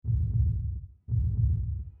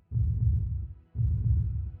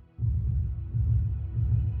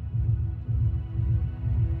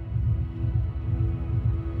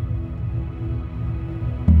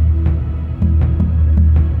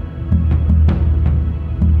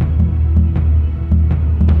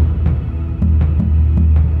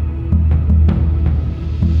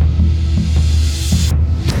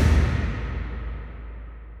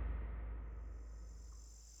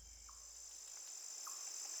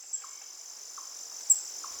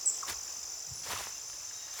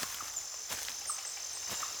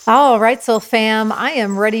All right, Soul Fam, I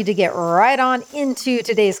am ready to get right on into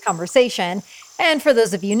today's conversation. And for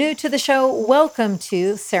those of you new to the show, welcome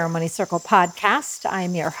to Ceremony Circle Podcast.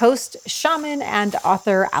 I'm your host, shaman, and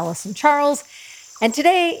author Allison Charles. And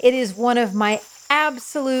today it is one of my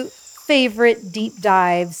absolute favorite deep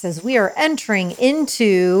dives as we are entering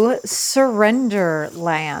into Surrender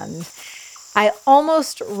Land. I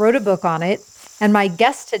almost wrote a book on it. And my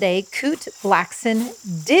guest today, Kute Blackson,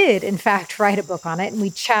 did in fact write a book on it. And we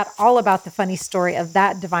chat all about the funny story of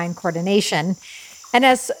that divine coordination. And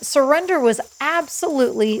as surrender was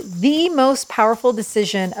absolutely the most powerful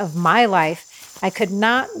decision of my life, I could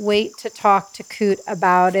not wait to talk to Kute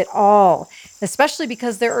about it all, especially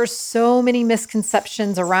because there are so many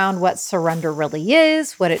misconceptions around what surrender really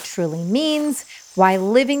is, what it truly means, why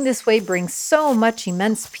living this way brings so much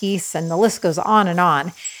immense peace, and the list goes on and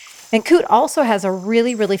on. And Kute also has a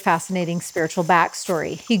really, really fascinating spiritual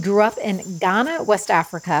backstory. He grew up in Ghana, West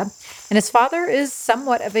Africa, and his father is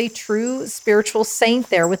somewhat of a true spiritual saint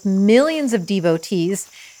there with millions of devotees,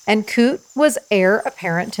 and Kute was heir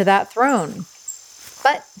apparent to that throne.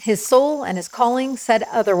 But his soul and his calling said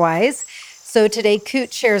otherwise. So today,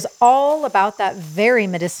 Kute shares all about that very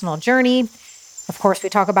medicinal journey. Of course, we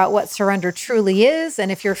talk about what surrender truly is,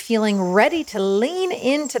 and if you're feeling ready to lean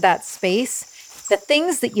into that space, the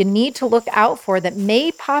things that you need to look out for that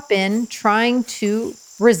may pop in trying to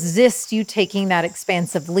resist you taking that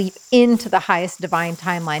expansive leap into the highest divine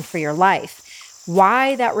timeline for your life.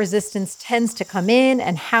 Why that resistance tends to come in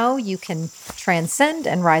and how you can transcend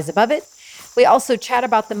and rise above it. We also chat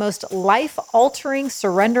about the most life-altering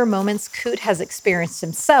surrender moments Kute has experienced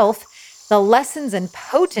himself, the lessons and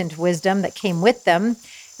potent wisdom that came with them,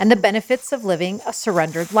 and the benefits of living a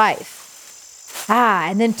surrendered life.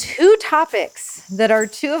 And then two topics that are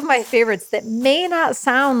two of my favorites that may not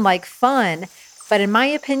sound like fun, but in my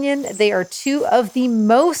opinion, they are two of the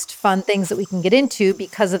most fun things that we can get into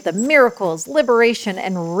because of the miracles, liberation,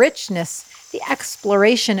 and richness the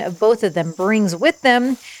exploration of both of them brings with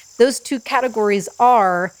them. Those two categories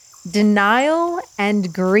are denial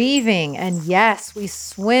and grieving. And yes, we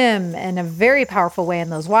swim in a very powerful way in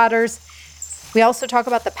those waters. We also talk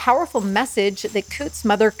about the powerful message that Kute's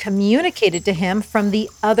mother communicated to him from the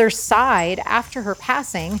other side after her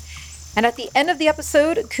passing. And at the end of the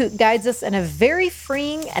episode, Kute guides us in a very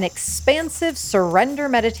freeing and expansive surrender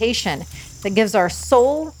meditation that gives our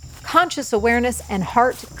soul conscious awareness and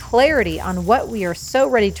heart clarity on what we are so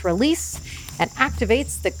ready to release and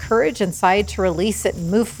activates the courage inside to release it and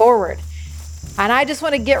move forward. And I just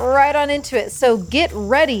want to get right on into it. So get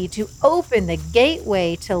ready to open the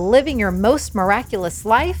gateway to living your most miraculous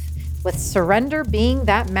life with surrender being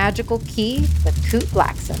that magical key with Kute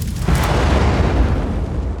Blackson.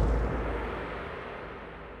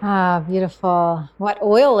 Beautiful. What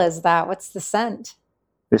oil is that? What's the scent?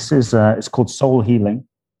 This is it's called Soul Healing.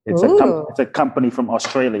 Ooh. It's a company from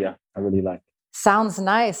Australia. I really like. Sounds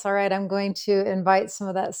nice. All right, I'm going to invite some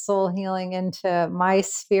of that soul healing into my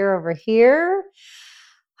sphere over here.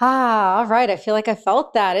 All right. I feel like I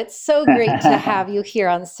felt that. It's so great to have you here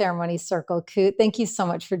on Ceremony Circle, Kute. Thank you so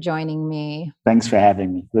much for joining me. Thanks for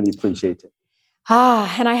having me. Really appreciate it.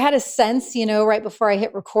 And I had a sense, right before I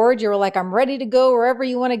hit record, you were like, I'm ready to go wherever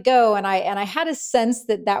you want to go. And I had a sense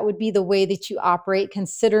that that would be the way that you operate,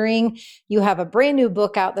 considering you have a brand new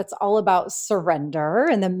book out that's all about surrender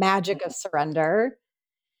and the magic of surrender.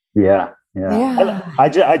 Yeah. Yeah. I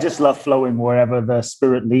just love flowing wherever the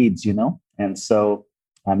spirit leads, and so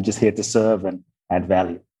I'm just here to serve and add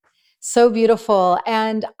value. So beautiful.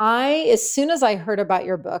 And as soon as I heard about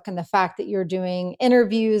your book and the fact that you're doing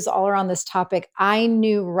interviews all around this topic, I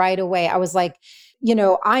knew right away. I was like,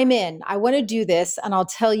 I'm in. I want to do this, and I'll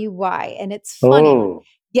tell you why. And it's funny. Oh.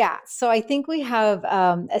 Yeah. So I think we have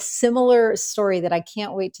a similar story that I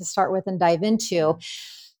can't wait to start with and dive into.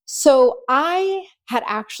 So I had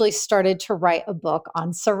actually started to write a book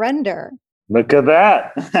on surrender. Look at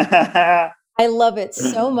that. I love it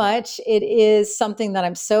so much. It is something that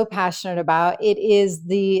I'm so passionate about. It is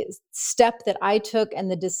the step that I took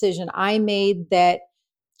and the decision I made that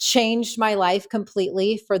changed my life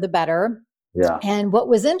completely for the better. Yeah. And what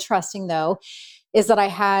was interesting, though, is that I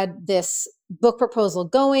had this book proposal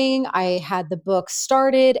going. I had the book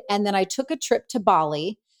started, and then I took a trip to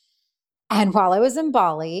Bali. And while I was in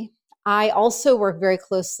Bali, I also work very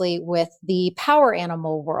closely with the power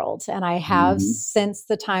animal world. And I have since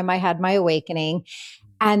the time I had my awakening.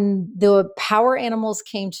 And the power animals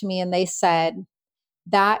came to me and they said,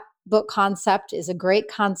 that book concept is a great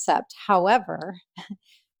concept. However,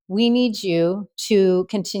 we need you to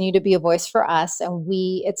continue to be a voice for us. And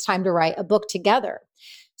it's time to write a book together.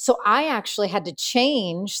 So I actually had to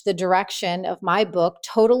change the direction of my book,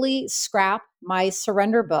 totally scrap my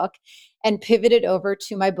surrender book and pivot it over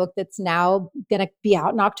to my book that's now going to be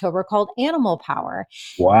out in October called Animal Power.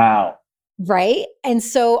 Wow. Right. And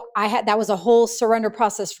so that was a whole surrender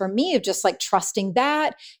process for me of just like trusting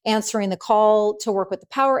that, answering the call to work with the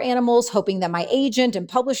power animals, hoping that my agent and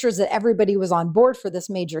publishers, that everybody was on board for this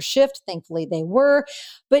major shift. Thankfully they were.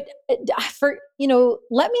 But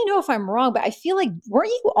let me know if I'm wrong, but I feel like, weren't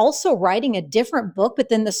you also writing a different book, but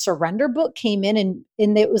then the surrender book came in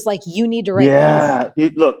and it was like, you need to write. Yeah.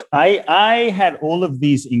 Look, I had all of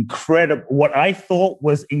these incredible, what I thought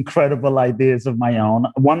was incredible ideas of my own.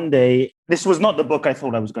 One day, this was not the book I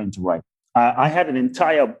thought I was going to write. I had an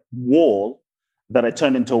entire wall that I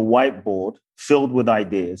turned into a whiteboard filled with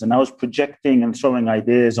ideas. And I was projecting and throwing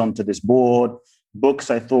ideas onto this board, books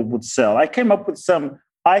I thought would sell. I came up with some,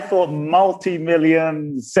 I thought,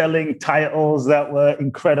 multi-million selling titles that were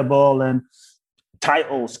incredible, and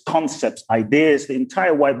titles, concepts, ideas. The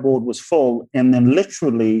entire whiteboard was full. And then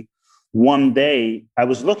literally one day I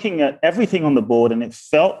was looking at everything on the board and it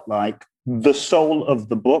felt like the soul of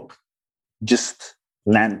the book just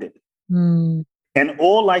landed. And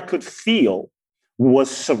all I could feel was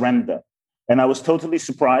surrender. And I was totally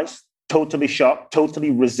surprised, totally shocked, totally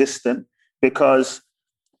resistant, because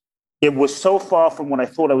it was so far from what I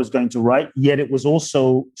thought I was going to write, yet it was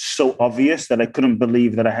also so obvious that I couldn't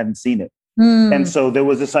believe that I hadn't seen it. And so there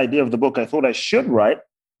was this idea of the book I thought I should write,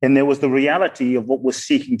 and there was the reality of what was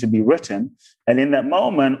seeking to be written. And in that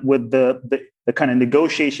moment, with the kind of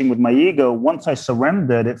negotiation with my ego, once I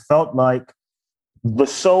surrendered, it felt like the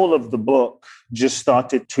soul of the book just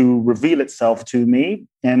started to reveal itself to me.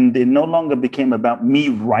 And it no longer became about me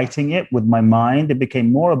writing it with my mind. It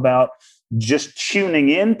became more about just tuning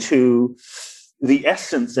into the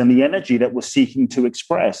essence and the energy that we're seeking to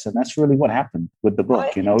express. And that's really what happened with the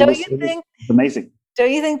book. You know, it was amazing.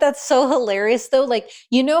 Don't you think that's so hilarious though? Like,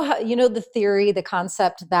 how, the theory, the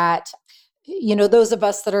concept that, those of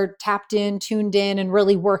us that are tapped in, tuned in, and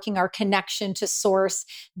really working our connection to source,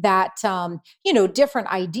 that, different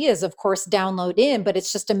ideas, of course, download in, but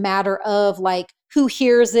it's just a matter of like, who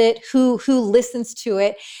hears it, who listens to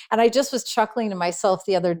it. And I just was chuckling to myself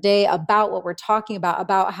the other day about what we're talking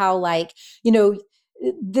about how, like,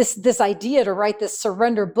 this idea to write this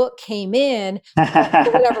surrender book came in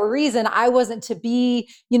for whatever reason. I wasn't to be,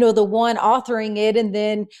 the one authoring it. And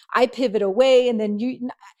then I pivot away. And then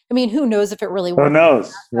who knows if it really works? Who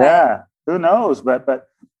knows? Yeah, who knows? But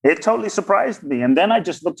it totally surprised me. And then I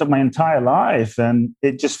just looked at my entire life, and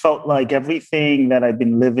it just felt like everything that I'd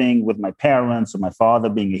been living with my parents and my father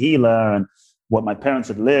being a healer, and what my parents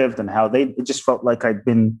had lived and how it just felt like I'd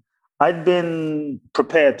been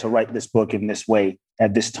prepared to write this book in this way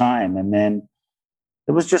at this time. And then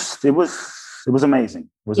it was amazing.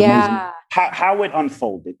 It was amazing how it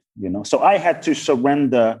unfolded, So I had to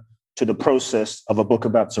surrender to the process of a book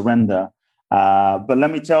about surrender. But let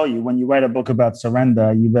me tell you, when you write a book about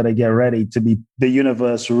surrender, you better get ready the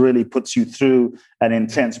universe really puts you through an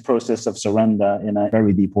intense process of surrender in a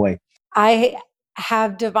very deep way. I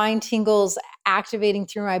have divine tingles activating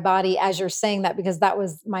through my body as you're saying that, because that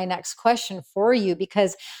was my next question for you,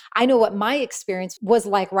 because I know what my experience was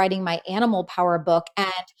like writing my Animal Power book, and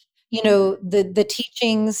the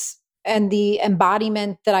teachings and the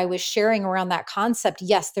embodiment that I was sharing around that concept.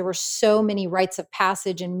 Yes, there were so many rites of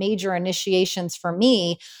passage and major initiations for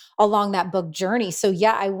me along that book journey. So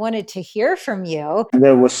yeah, I wanted to hear from you.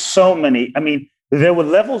 There were so many. There were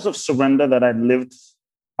levels of surrender that I'd lived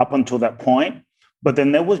up until that point. But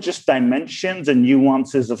then there was just dimensions and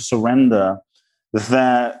nuances of surrender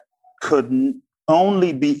that could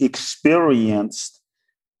only be experienced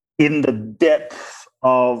in the depth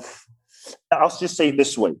of, I'll just say it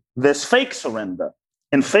this way. There's fake surrender.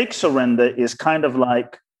 And fake surrender is kind of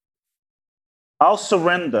like, I'll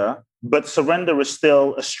surrender, but surrender is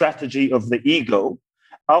still a strategy of the ego.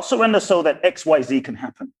 I'll surrender so that X, Y, Z can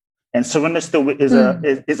happen. And surrender still is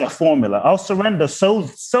a formula. I'll surrender so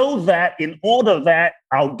that in order that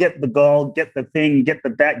I'll get the goal, get the thing, get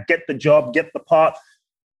the job, get the part.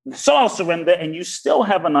 So I'll surrender, and you still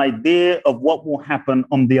have an idea of what will happen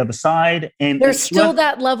on the other side. And there's still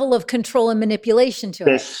that level of control and manipulation to it.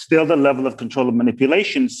 There's still the level of control and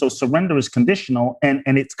manipulation. So surrender is conditional, and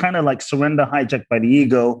it's kind of like surrender hijacked by the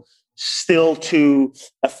ego, still to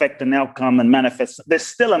affect an outcome and manifest. There's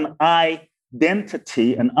still an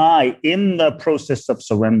identity, an I in the process of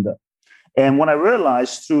surrender. And what I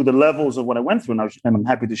realized through the levels of what I went through, and I'm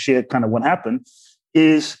happy to share kind of what happened,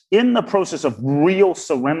 is in the process of real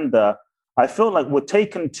surrender, I feel like we're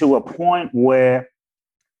taken to a point where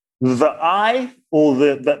the I, or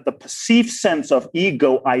the perceived sense of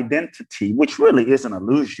ego identity, which really is an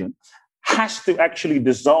illusion, has to actually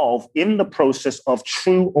dissolve in the process of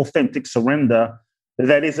true, authentic surrender.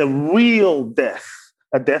 That is a real death,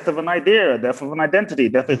 a death of an idea, a death of an identity, a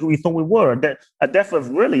death of who we thought we were, a death of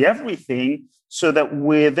really everything, so that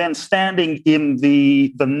we're then standing in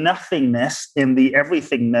the nothingness, in the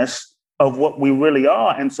everythingness of what we really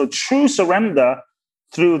are. And so true surrender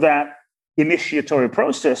through that initiatory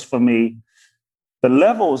process for me, the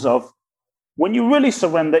levels of when you really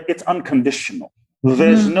surrender, it's unconditional.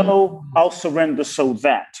 There's no, I'll surrender so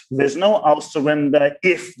that. There's no, I'll surrender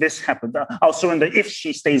if this happens. I'll surrender if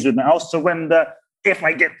she stays with me. I'll surrender if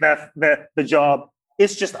I get the job.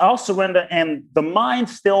 It's just, I'll surrender. And the mind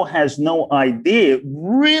still has no idea.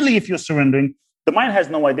 Really, if you're surrendering, the mind has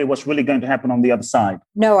no idea what's really going to happen on the other side.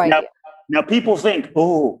 No idea. Now people think,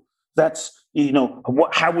 oh, that's,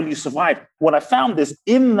 how will you survive? What I found is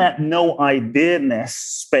in that no idea-ness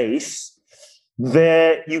space,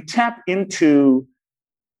 there you tap into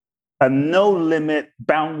a no limit,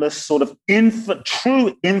 boundless sort of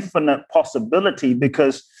true infinite possibility,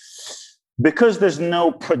 because there's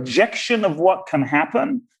no projection of what can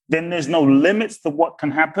happen, then there's no limits to what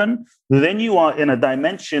can happen. Then you are in a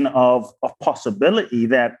dimension of possibility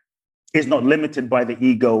that is not limited by the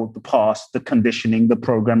ego, the past, the conditioning, the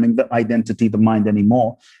programming, the identity, the mind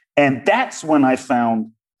anymore. And that's when I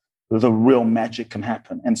found the real magic can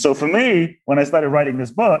happen. And so for me, when I started writing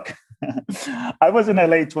this book, I was in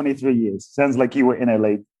LA 23 years. Sounds like you were in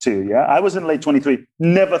LA too, yeah? I was in LA 23,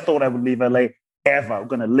 never thought I would leave LA ever. I'm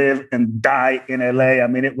going to live and die in LA. I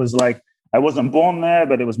mean, it was like, I wasn't born there,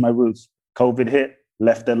 but it was my roots. COVID hit,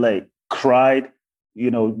 left LA, cried,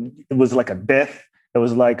 it was like a death. It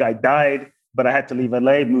was like I died, but I had to leave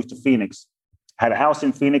LA, moved to Phoenix. Had a house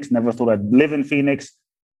in Phoenix, never thought I'd live in Phoenix.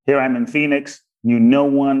 Here I'm in Phoenix, knew no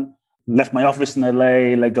one, left my office in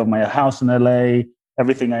LA, let go of my house in LA,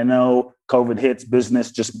 everything I know. COVID hits,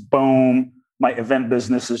 business just boom. My event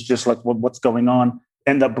business is just like, what's going on?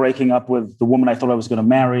 End up breaking up with the woman I thought I was going to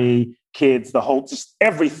marry, kids, just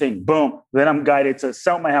everything, boom. Then I'm guided to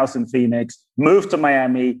sell my house in Phoenix, move to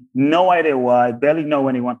Miami, no idea why, barely know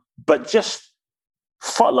anyone, but just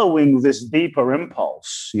following this deeper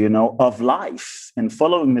impulse, of life and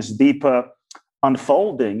following this deeper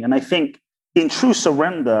unfolding. And I think in true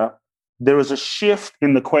surrender, there is a shift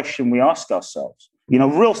in the question we ask ourselves.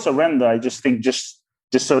 Real surrender, I just think just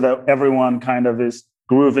so that everyone kind of is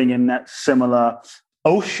grooving in that similar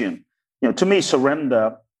ocean. To me,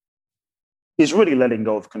 surrender is really letting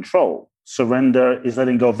go of control. Surrender is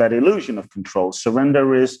letting go of that illusion of control.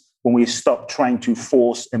 Surrender is when we stop trying to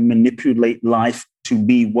force and manipulate life to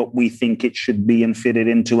be what we think it should be and fit it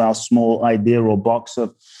into our small idea or box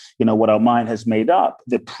of, what our mind has made up,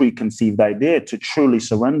 the preconceived idea. To truly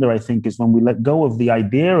surrender, I think, is when we let go of the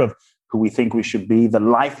idea of who we think we should be, the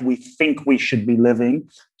life we think we should be living,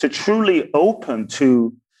 to truly open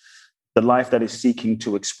to the life that is seeking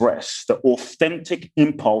to express the authentic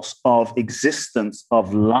impulse of existence,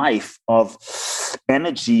 of life, of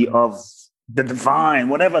energy, of the divine,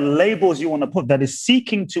 whatever labels you want to put, that is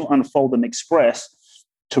seeking to unfold and express.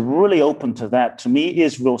 To really open to that, to me,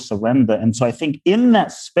 is real surrender. And so I think in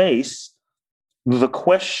that space, the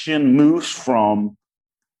question moves from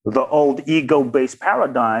the old ego-based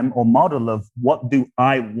paradigm or model of what do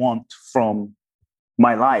I want from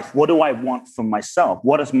my life? What do I want from myself?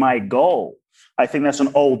 What is my goal? I think that's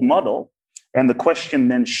an old model. And the question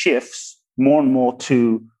then shifts more and more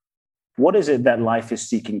to what is it that life is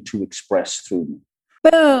seeking to express through me?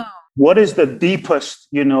 Boom. What is the deepest,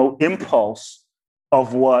 impulse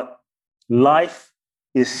of what life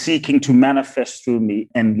is seeking to manifest through me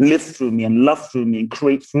and live through me and love through me and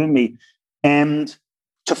create through me? And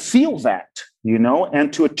to feel that,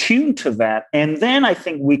 and to attune to that. And then I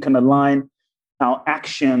think we can align our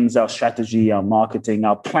actions, our strategy, our marketing,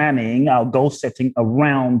 our planning, our goal setting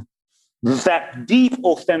around that deep,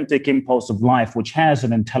 authentic impulse of life, which has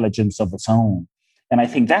an intelligence of its own. And I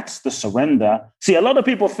think that's the surrender. See, a lot of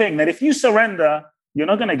people think that if you surrender, you're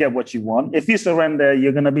not going to get what you want. If you surrender,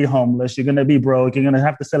 you're going to be homeless. You're going to be broke. You're going to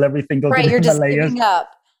have to sell everything. Go to the You're just Himalayas. giving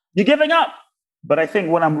up. You're giving up. But I think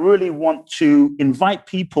what I really want to invite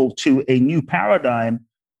people to a new paradigm,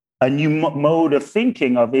 a new mode of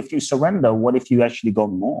thinking of, if you surrender, what if you actually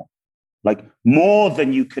got more? Like more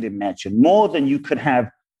than you could imagine, more than you could have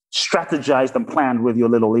strategized and planned with your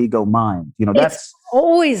little ego mind. It's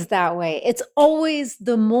always that way. It's always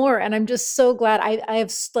the more. And I'm just so glad I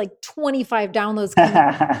have like 25 downloads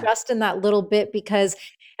just in that little bit,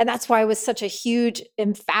 and that's why it was such a huge,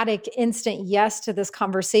 emphatic, instant yes to this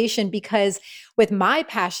conversation, because with my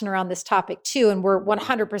passion around this topic too. And we're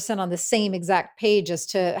 100% on the same exact page as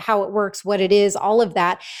to how it works, what it is, all of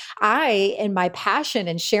that. In my passion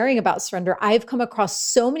and sharing about surrender, I've come across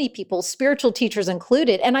so many people, spiritual teachers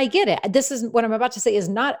included, and I get it. This is what I'm about to say is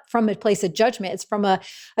not from a place of judgment. It's from a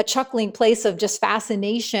chuckling place of just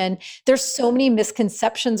fascination. There's so many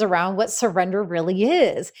misconceptions around what surrender really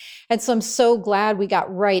is. And so I'm so glad we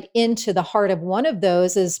got right into the heart of one of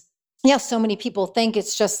those is, yeah, so many people think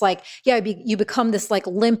it's just like, you become this like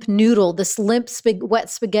limp noodle, this wet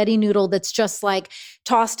spaghetti noodle that's just like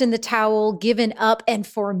tossed in the towel, given up. And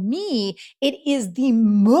for me, it is the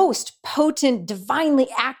most potent, divinely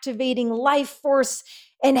activating life force,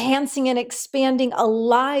 enhancing and expanding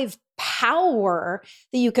alive power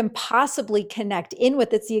that you can possibly connect in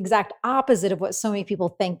with. It's the exact opposite of what so many people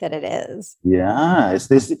think that it is. Yeah, it's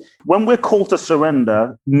this. When we're called to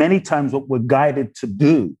surrender, many times what we're guided to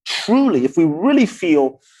do, truly, if we really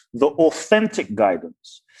feel the authentic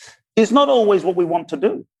guidance, is not always what we want to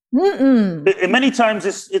do. And many times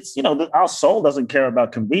it's our soul doesn't care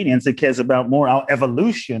about convenience. It cares about more our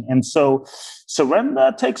evolution. And so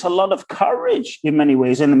surrender takes a lot of courage in many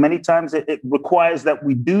ways. And many times it requires that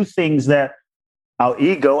we do things that our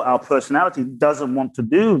ego, our personality doesn't want to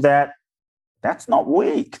do. That's not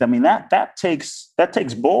weak. I mean, that takes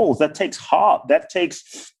balls, that takes heart, that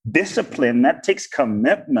takes discipline, that takes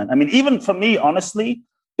commitment. I mean, even for me, honestly,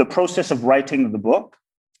 the process of writing the book,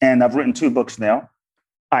 and I've written 2 books now,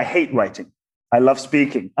 I hate writing. I love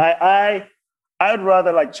speaking. I would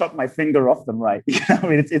rather like chop my finger off than write. I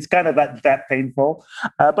mean, it's kind of that painful,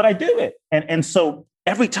 but I do it. And so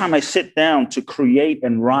every time I sit down to create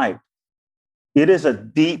and write, it is a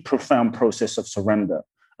deep, profound process of surrender,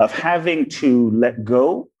 of having to let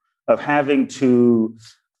go, of having to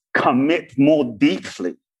commit more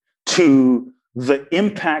deeply to the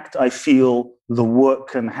impact I feel the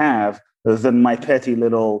work can have than my petty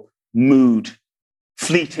little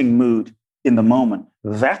fleeting mood in the moment.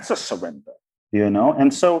 That's a surrender,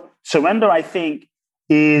 And so surrender, I think,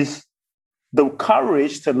 is the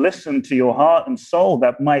courage to listen to your heart and soul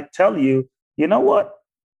that might tell you, you know what?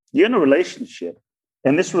 You're in a relationship,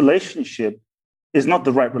 and this relationship is not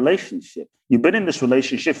the right relationship. You've been in this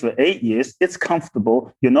relationship for 8 years. It's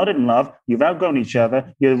comfortable. You're not in love. You've outgrown each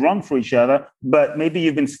other. You're wrong for each other. But maybe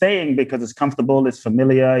you've been staying because it's comfortable. It's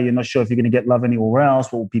familiar. You're not sure if you're going to get love anywhere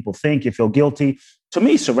else. What will people think? You feel guilty. To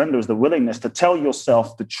me, surrender is the willingness to tell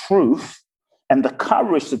yourself the truth and the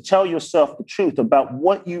courage to tell yourself the truth about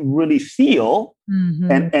what you really feel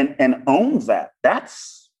and own that.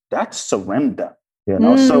 That's surrender.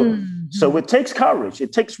 So it takes courage.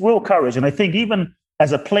 It takes real courage. And I think even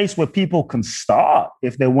as a place where people can start,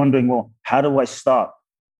 if they're wondering, well, how do I start?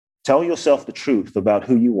 Tell yourself the truth about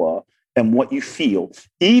who you are and what you feel,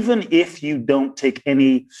 even if you don't take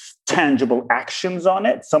any tangible actions on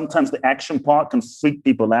it. Sometimes the action part can freak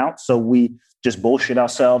people out. So we just bullshit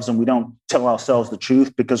ourselves and we don't tell ourselves the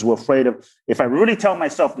truth because we're afraid of, if I really tell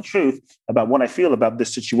myself the truth about what I feel about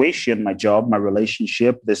this situation, my job, my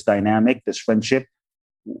relationship, this dynamic, this friendship,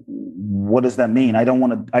 what does that mean? I don't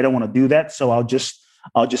want to do that. So I'll just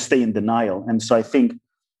stay in denial. And so I think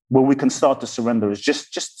where we can start to surrender is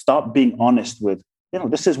just start being honest with,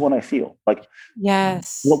 this is what I feel. Like,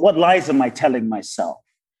 yes. What lies am I telling myself?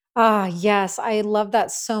 Yes. I love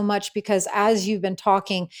that so much because as you've been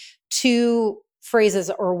talking, 2 phrases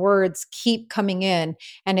or words keep coming in,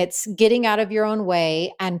 and it's getting out of your own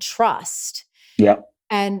way and trust. Yeah.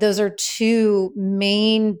 And those are 2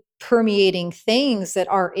 main permeating things that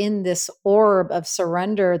are in this orb of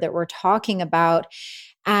surrender that we're talking about.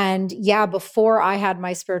 And yeah, before I had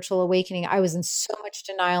my spiritual awakening, I was in so much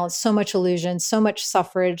denial and so much illusion, so much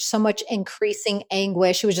suffrage, so much increasing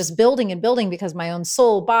anguish. It was just building and building because my own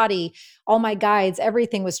soul, body, all my guides,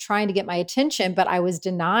 everything was trying to get my attention, but I was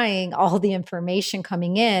denying all the information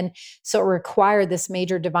coming in. So it required this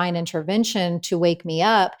major divine intervention to wake me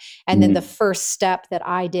up. And then the first step that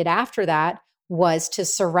I did after that was to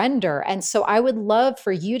surrender. And so I would love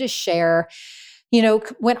for you to share,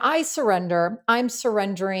 when I surrender, I'm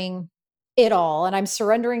surrendering it all. And I'm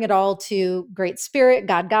surrendering it all to Great Spirit,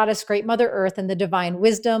 God, Goddess, Great Mother Earth, and the divine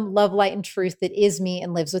wisdom, love, light, and truth that is me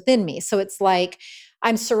and lives within me. So it's like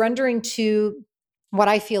I'm surrendering to what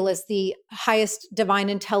I feel is the highest divine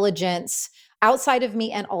intelligence outside of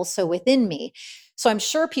me and also within me. So I'm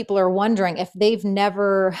sure people are wondering if they've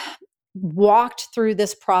never walked through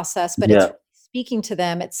this process, but it's speaking to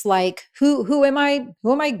them. It's like, who am I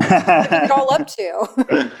giving it all up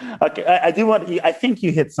to? Okay. I think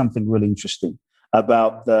you hit something really interesting.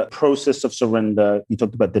 about the process of surrender. You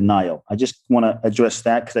talked about denial. I just want to address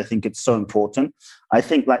that because I think it's so important. I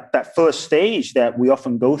think like that first stage that we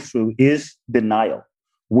often go through is denial.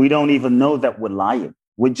 We don't even know that we're lying.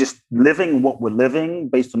 We're just living what we're living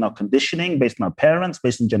based on our conditioning, based on our parents,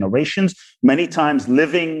 based on generations, many times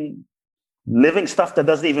living stuff that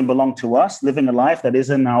doesn't even belong to us, living a life that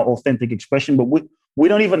isn't our authentic expression, but we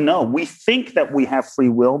don't even know. We think that we have free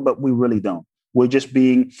will, but we really don't. We're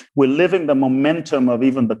living the momentum of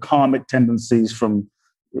even the karmic tendencies from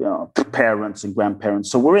parents and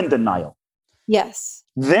grandparents. So we're in denial. Yes.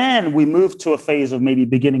 Then we move to a phase of maybe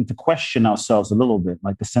beginning to question ourselves a little bit,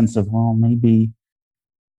 like the sense of, well, maybe.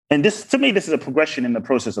 And this, to me, this is a progression in the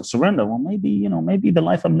process of surrender. Well, maybe the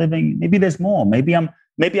life I'm living, maybe there's more. Maybe I'm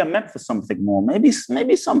meant for something more. Maybe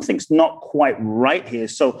something's not quite right here.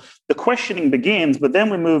 So the questioning begins, but then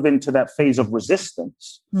we move into that phase of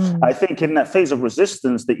resistance. I think in that phase of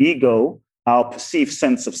resistance, the ego, our perceived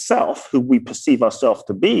sense of self, who we perceive ourselves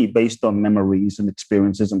to be based on memories and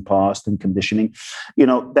experiences and past and conditioning,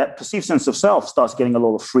 that perceived sense of self starts getting a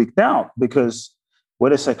little freaked out because,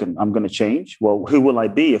 wait a second, I'm going to change. Well, who will I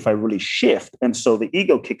be if I really shift? And so the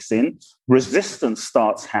ego kicks in, resistance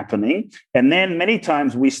starts happening. And then many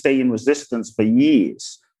times we stay in resistance for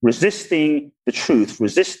years, resisting the truth,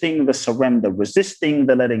 resisting the surrender, resisting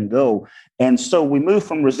the letting go. And so we move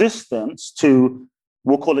from resistance to,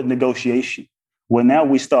 we'll call it negotiation, where now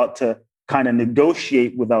we start to kind of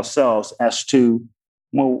negotiate with ourselves as to,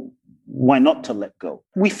 well, why not to let go?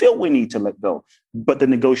 We feel we need to let go, but the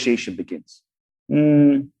negotiation begins.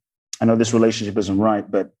 I know this relationship isn't right,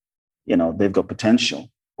 but they've got potential,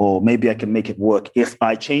 or maybe I can make it work if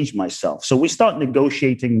I change myself. So we start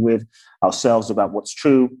negotiating with ourselves about what's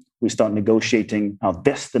true. We start negotiating our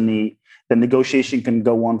destiny. The negotiation can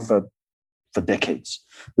go on for decades.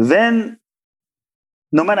 Then,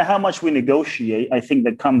 no matter how much we negotiate, I think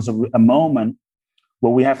there comes a moment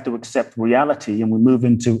where we have to accept reality and we move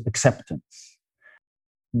into acceptance.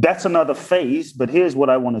 That's another phase, but here's what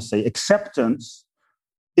I want to say. Acceptance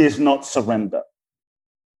is not surrender.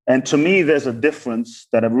 And to me, there's a difference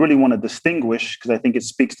that I really want to distinguish because I think it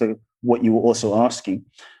speaks to what you were also asking.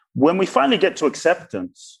 When we finally get to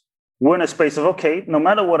acceptance, we're in a space of, okay, no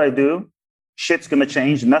matter what I do, shit's going to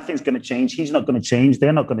change. Nothing's going to change. He's not going to change.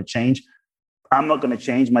 They're not going to change. I'm not going to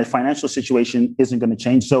change. My financial situation isn't going to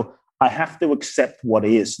change. So I have to accept what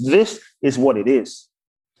is. This is what it is.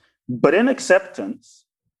 But in acceptance,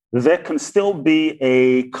 there can still be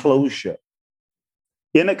a closure.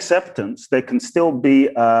 In acceptance, there can still be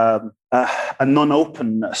a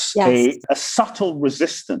non-openness, yes. a subtle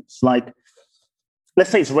resistance. Like, let's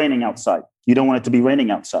say it's raining outside. You don't want it to be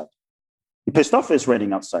raining outside. You're pissed off it's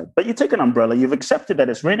raining outside, but you take an umbrella. You've accepted that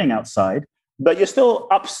it's raining outside, but you're still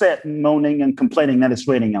upset and moaning and complaining that it's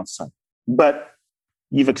raining outside. But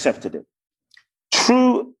you've accepted it.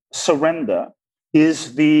 True surrender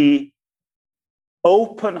is the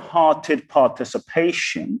open-hearted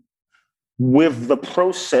participation with the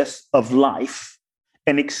process of life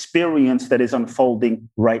and experience that is unfolding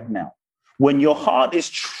right now. When your heart is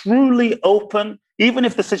truly open, even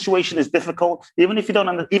if the situation is difficult, even if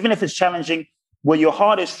it's challenging, when your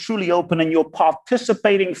heart is truly open and you're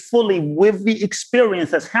participating fully with the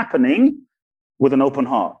experience that's happening with an open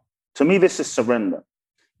heart. To me, this is surrender.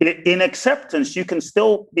 In acceptance, you can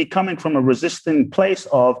still be coming from a resisting place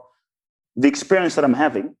of the experience that I'm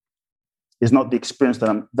having is not the experience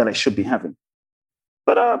that I should be having.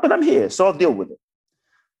 But I'm here, so I'll deal with it.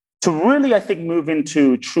 To really, I think, move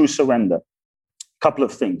into true surrender, a couple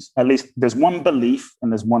of things. At least there's one belief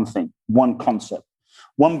and there's one thing, one concept.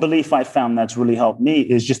 One belief I found that's really helped me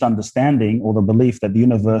is just understanding, or the belief that the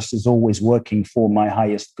universe is always working for my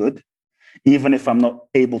highest good, even if I'm not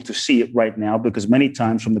able to see it right now, because many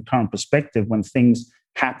times from the current perspective, when things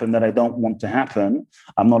happen that I don't want to happen,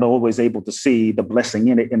 I'm not always able to see the blessing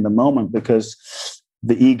in it in the moment, because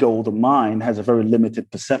the ego or the mind has a very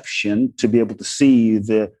limited perception to be able to see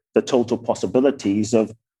the total possibilities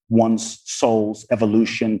of one's soul's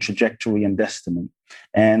evolution, trajectory, and destiny.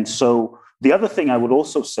 And so the other thing I would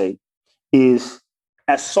also say is,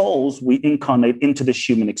 as souls, we incarnate into this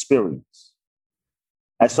human experience.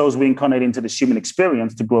 As souls, we incarnate into this human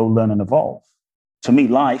experience to grow, learn, and evolve. To me,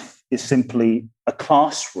 life is simply a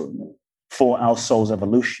classroom for our soul's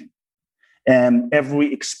evolution. And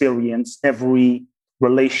every experience, every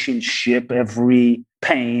relationship, every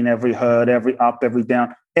pain, every hurt, every up, every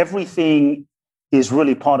down, everything is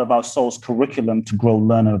really part of our soul's curriculum to grow,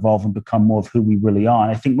 learn, and evolve and become more of who we really are.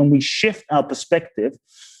 And I think when we shift our perspective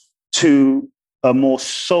to a more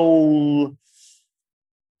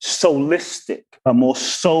solistic, a more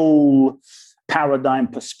soul paradigm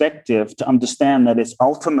perspective to understand that it's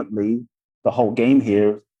ultimately the whole game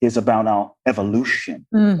here is about our evolution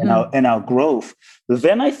and our growth,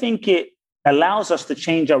 then I think it allows us to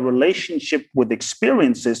change our relationship with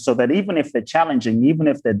experiences so that even if they're challenging, even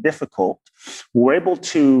if they're difficult, we're able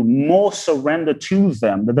to more surrender to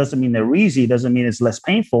them. That doesn't mean they're easy, doesn't mean it's less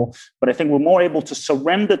painful, but I think we're more able to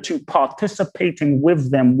surrender to participating with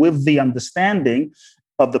them with the understanding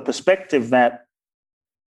of the perspective that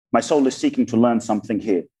my soul is seeking to learn something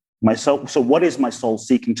here. My soul, so what is my soul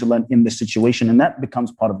seeking to learn in this situation? And that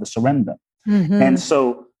becomes part of the surrender. And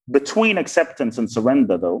so between acceptance and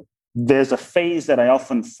surrender, though, there's a phase that I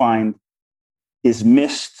often find is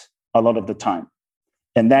missed a lot of the time,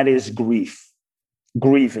 and that is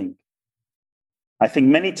grieving. I think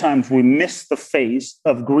many times we miss the phase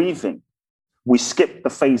of grieving. We skip the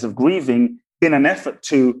phase of grieving in an effort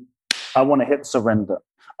to, I want to hit surrender.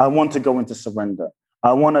 I want to go into surrender.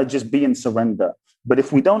 I want to just be in surrender. But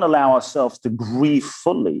if we don't allow ourselves to grieve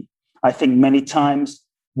fully, I think many times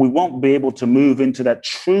we won't be able to move into that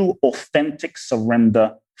true, authentic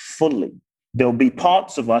surrender fully. There'll be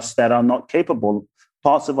parts of us that are not capable,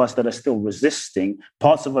 parts of us that are still resisting,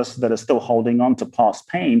 parts of us that are still holding on to past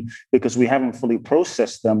pain because we haven't fully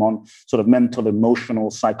processed them on sort of mental, emotional,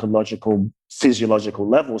 psychological, physiological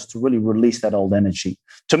levels to really release that old energy.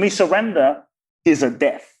 To me, surrender is a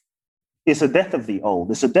death. It's a death of the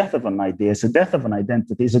old. It's a death of an idea. It's a death of an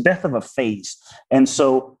identity. It's a death of a phase. And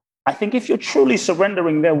so I think if you're truly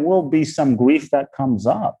surrendering, there will be some grief that comes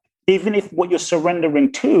up, even if what you're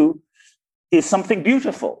surrendering to is something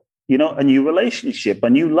beautiful, a new relationship, a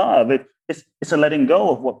new love. It's a letting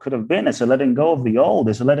go of what could have been. It's a letting go of the old.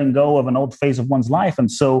 It's a letting go of an old phase of one's life.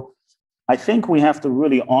 And so I think we have to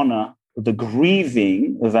really honor the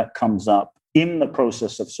grieving that comes up in the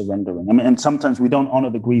process of surrendering. I mean, and sometimes we don't honor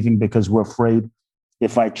the grieving because we're afraid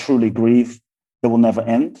if I truly grieve, it will never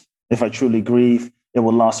end. If I truly grieve, it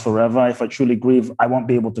will last forever. If I truly grieve, I won't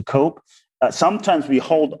be able to cope. Sometimes we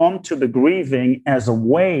hold on to the grieving as a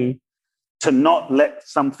way to not let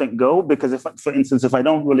something go. Because if, for instance, if I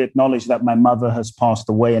don't really acknowledge that my mother has passed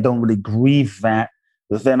away, I don't really grieve that,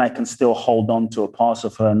 then I can still hold on to a part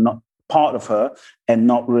of her and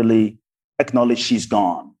not really acknowledge she's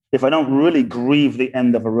gone. If I don't really grieve the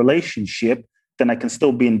end of a relationship, then I can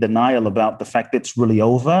still be in denial about the fact that it's really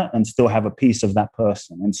over and still have a piece of that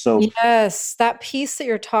person. And so, yes, that piece that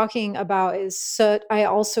you're talking about is so, I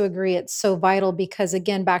also agree, it's so vital because,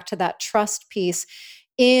 again, back to that trust piece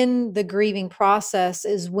in the grieving process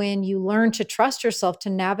is when you learn to trust yourself to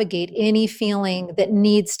navigate any feeling that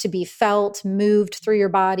needs to be felt, moved through your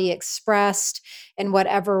body, expressed in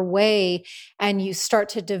whatever way. And you start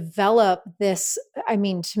to develop this. I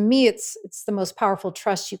mean, to me, it's the most powerful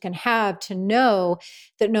trust you can have to know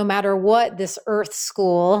that no matter what this earth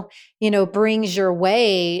school, brings your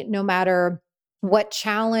way, no matter what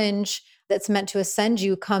challenge that's meant to ascend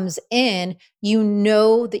you comes in,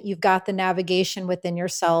 that you've got the navigation within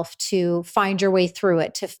yourself to find your way through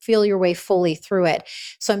it, to feel your way fully through it.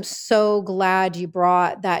 So I'm so glad you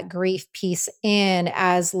brought that grief piece in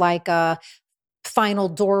as like a final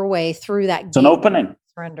doorway through that. It's an opening.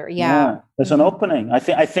 Surrender. Yeah. It's an opening. I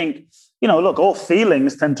think, look, all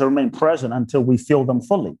feelings tend to remain present until we feel them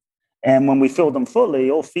fully. And when we feel them fully,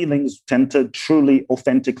 all feelings tend to truly,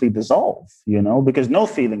 authentically dissolve, because no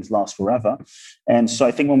feelings last forever. And so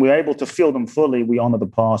I think when we're able to feel them fully, we honor the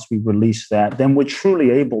past, we release that, then we're truly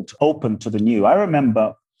able to open to the new. I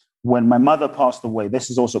remember when my mother passed away, this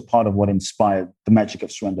is also part of what inspired the Magic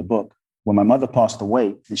of Surrender book. When my mother passed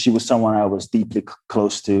away, and she was someone I was deeply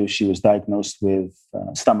close to, she was diagnosed with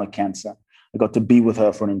stomach cancer. I got to be with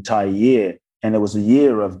her for an entire year. And it was a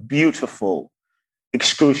year of beautiful,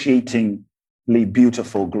 excruciatingly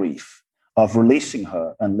beautiful grief, of releasing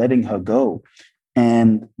her and letting her go.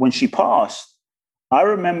 And when she passed, I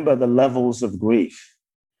remember the levels of grief,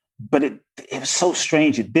 but it was so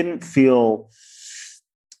strange. It didn't feel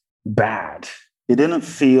bad. It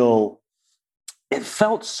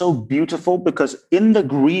felt so beautiful because in the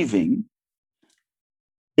grieving,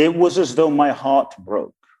 it was as though my heart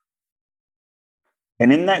broke.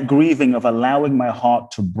 And in that grieving of allowing my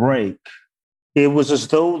heart to break, it was as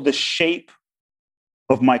though the shape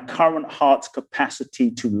of my current heart's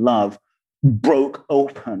capacity to love broke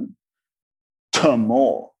open to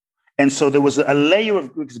more. And so there was a layer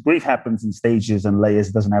of grief happens in stages and layers.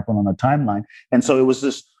 It doesn't happen on a timeline. And so it was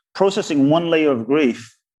this processing one layer of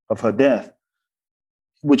grief of her death,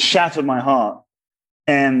 which shattered my heart.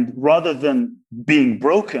 And rather than being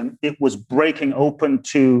broken, it was breaking open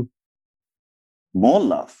to more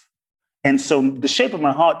love. And so the shape of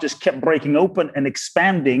my heart just kept breaking open and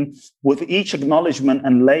expanding with each acknowledgement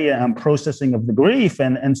and layer and processing of the grief.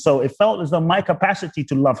 And so it felt as though my capacity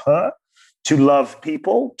to love her, to love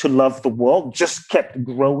people, to love the world just kept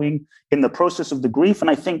growing in the process of the grief. And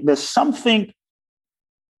I think there's something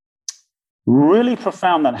really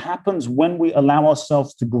profound that happens when we allow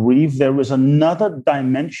ourselves to grieve. There is another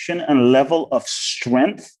dimension and level of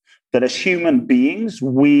strength that as human beings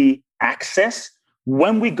we access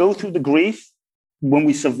when we go through the grief, when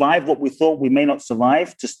we survive what we thought we may not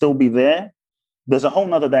survive to still be there. There's a whole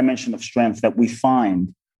nother dimension of strength that we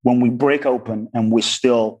find when we break open and we're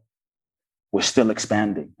still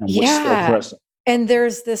expanding and we're still present. And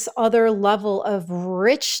there's this other level of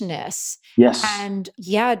richness. Yes. And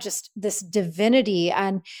just this divinity.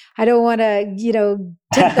 And I don't want to,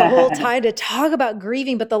 take the whole time to talk about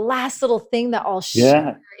grieving, but the last little thing that I'll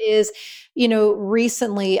share is,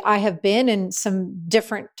 recently I have been in some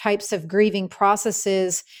different types of grieving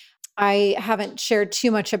processes. I haven't shared too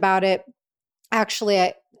much about it,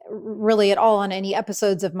 actually, really at all on any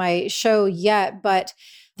episodes of my show yet, but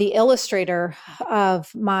the illustrator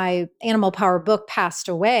of my Animal Power book passed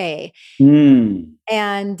away. And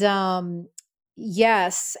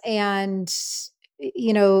yes. And,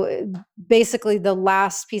 basically the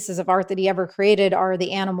last pieces of art that he ever created are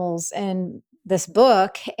the animals in this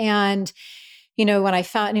book. And, when I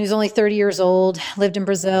found, and he was only 30 years old, lived in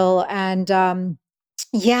Brazil. And,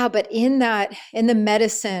 but in the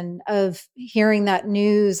medicine of hearing that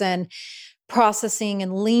news and processing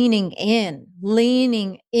and leaning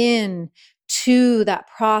in to that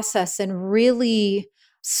process and really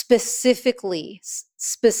specifically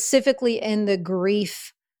in the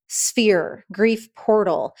grief sphere, grief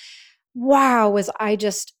portal. Wow, was I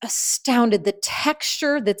just astounded. The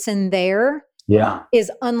texture that's in there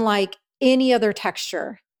is unlike any other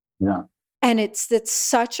texture. Yeah. And it's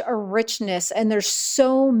such a richness, and there's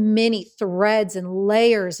so many threads and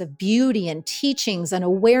layers of beauty and teachings and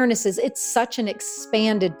awarenesses. It's such an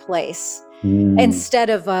expanded place instead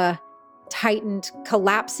of a tightened,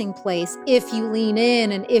 collapsing place. If you lean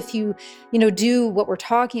in and if you, do what we're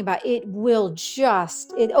talking about, it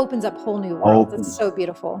opens up a whole new world. It's so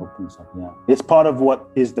beautiful. Opens up, It's part of what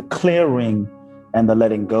is the clearing and the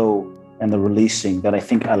letting go and the releasing that I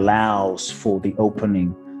think allows for the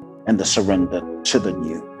opening and the surrender to the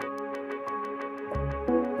new.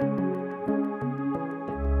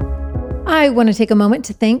 I want to take a moment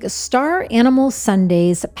to thank Star Animal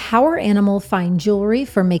Sunday's Power Animal Fine Jewelry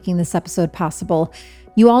for making this episode possible.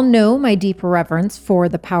 You all know my deep reverence for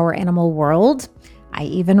the power animal world. I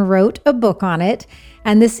even wrote a book on it.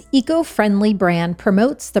 And this eco-friendly brand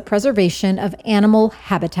promotes the preservation of animal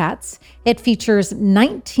habitats. It features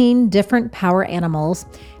 19 different power animals,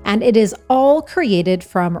 and it is all created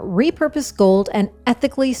from repurposed gold and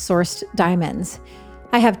ethically sourced diamonds.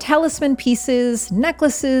 I have talisman pieces,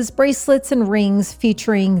 necklaces, bracelets, and rings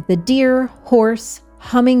featuring the deer, horse,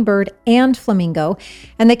 hummingbird, and flamingo,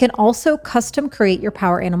 and they can also custom create your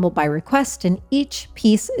power animal by request, and each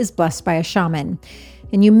piece is blessed by a shaman.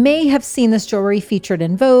 And you may have seen this jewelry featured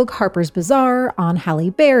in Vogue, Harper's Bazaar, on Halle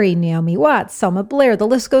Berry, Naomi Watts, Selma Blair, the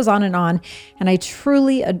list goes on. And I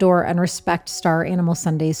truly adore and respect Star Animal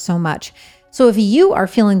Sundays so much. So if you are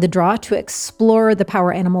feeling the draw to explore the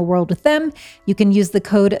power animal world with them, you can use the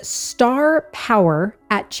code STARPOWER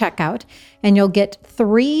at checkout, and you'll get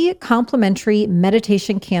 3 complimentary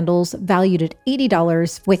meditation candles valued at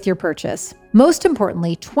 $80 with your purchase. Most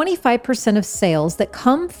importantly, 25% of sales that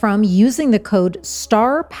come from using the code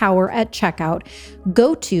STARPOWER at checkout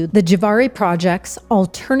go to the Javari Project's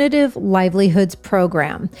Alternative Livelihoods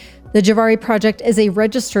Program. The Javari Project is a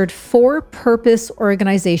registered for-purpose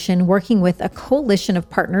organization working with a coalition of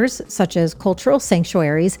partners such as cultural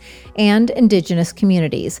sanctuaries and indigenous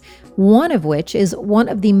communities, one of which is one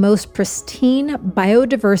of the most pristine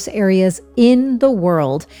biodiverse areas in the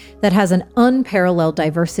world that has an unparalleled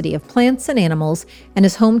diversity of plants and animals and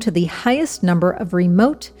is home to the highest number of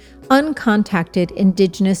remote, uncontacted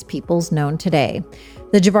indigenous peoples known today.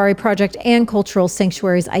 The Javari Project and cultural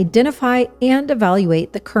sanctuaries identify and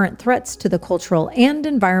evaluate the current threats to the cultural and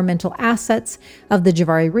environmental assets of the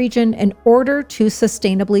Javari region in order to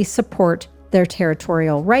sustainably support their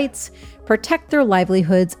territorial rights, protect their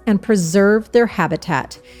livelihoods, and preserve their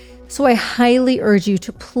habitat. So I highly urge you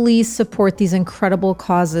to please support these incredible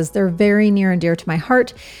causes. They're very near and dear to my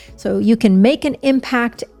heart. So you can make an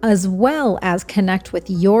impact as well as connect with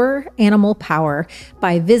your animal power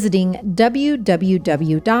by visiting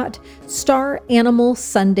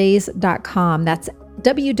www.staranimalsundays.com. That's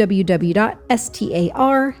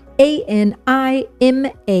www.staranimalsundays.com.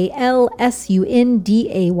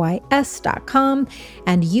 ANIMALSUNDAYS.com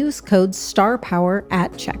and use code STARPOWER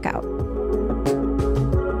at checkout.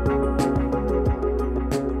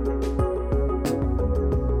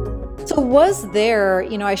 So was there,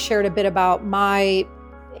 I shared a bit about my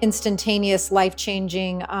instantaneous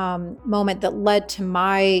life-changing moment that led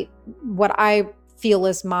to what I feel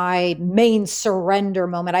is my main surrender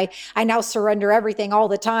moment. I now surrender everything all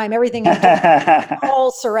the time. Everything I do,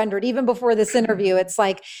 all surrendered. Even before this interview, it's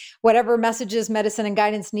like whatever messages, medicine, and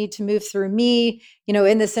guidance need to move through me,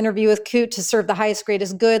 in this interview with Kute to serve the highest,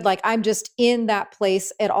 greatest good. Like I'm just in that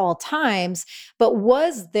place at all times. But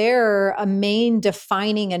was there a main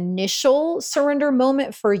defining initial surrender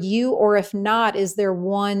moment for you? Or if not, is there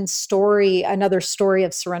another story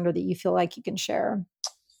of surrender that you feel like you can share?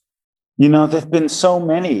 There've been so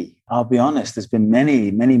many, I'll be honest, there's been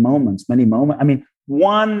many, many moments. I mean,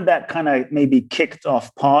 one that kind of maybe kicked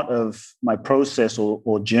off part of my process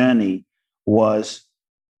or journey was,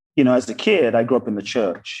 as a kid, I grew up in the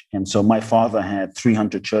church. And so my father had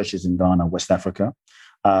 300 churches in Ghana, West Africa,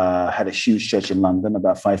 had a huge church in London,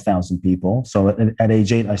 about 5,000 people. So at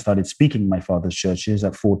age 8, I started speaking in my father's churches.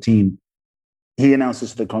 At 14, he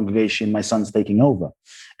announces to the congregation, my son's taking over.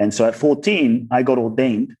 And so at 14, I got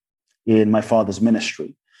ordained in my father's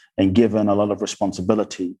ministry and given a lot of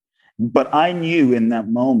responsibility. But I knew in that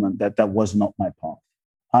moment that was not my path.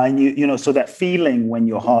 I knew, so that feeling when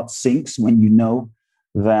your heart sinks, when you know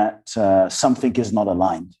that something is not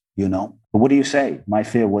aligned, But what do you say? My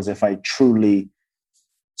fear was if I truly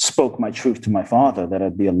spoke my truth to my father, that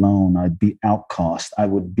I'd be alone, I'd be outcast, I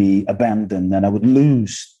would be abandoned, and I would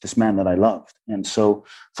lose this man that I loved. And so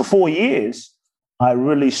for 4 years, I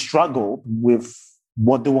really struggled with,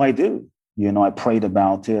 what do I do? I prayed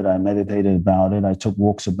about it. I meditated about it. I took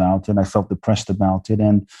walks about it. I felt depressed about it.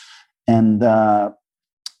 And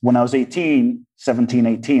when I was 17,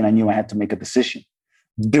 18, I knew I had to make a decision.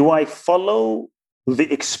 Do I follow the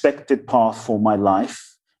expected path for my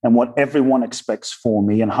life and what everyone expects for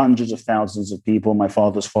me and hundreds of thousands of people, my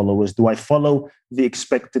father's followers? Do I follow the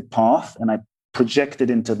expected path? And I projected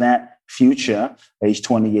into that future, age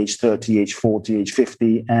 20, age 30, age 40, age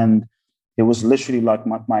 50. And it was literally like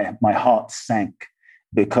my heart sank,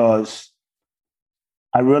 because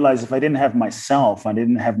I realized if I didn't have myself, I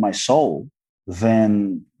didn't have my soul,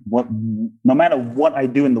 then no matter what I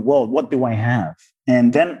do in the world, what do I have?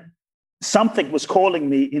 And then something was calling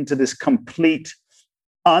me into this complete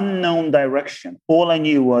unknown direction. All I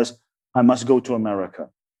knew was I must go to America.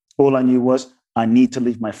 All I knew was I need to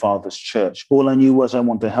leave my father's church. All I knew was I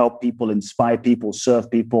want to help people, inspire people, serve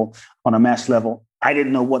people on a mass level. I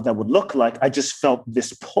didn't know what that would look like. I just felt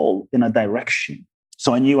this pull in a direction.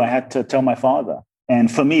 So I knew I had to tell my father.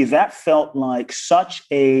 And for me, that felt like such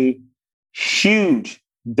a huge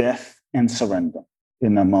death and surrender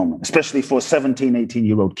in that moment, especially for a 17,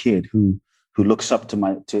 18-year-old kid who looks up to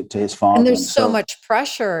his father. And there's so much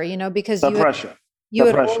pressure, because you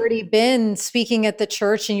had already been speaking at the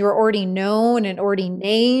church and you were already known and already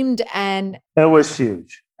named. And it was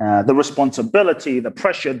huge. The responsibility, the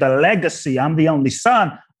pressure, the legacy. I'm the only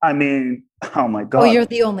son. I mean, oh my God. Oh, you're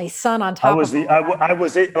the only son on top of it. I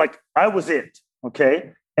was it. I was it.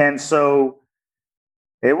 Okay. And so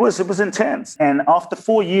it was intense. And after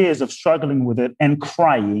 4 years of struggling with it and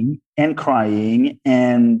crying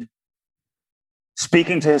and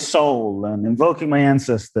speaking to his soul and invoking my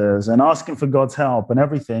ancestors and asking for God's help and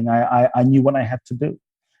everything, I knew what I had to do.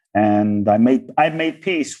 And I made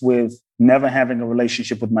peace with never having a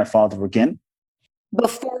relationship with my father again.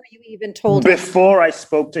 Before you even told him? Before I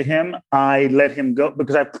spoke to him, I let him go,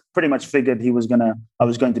 because I pretty much figured I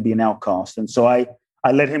was going to be an outcast. And so I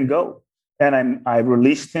let him go. And I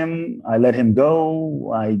released him. I let him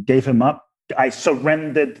go. I gave him up. I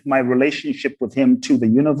surrendered my relationship with him to the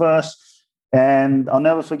universe. And I'll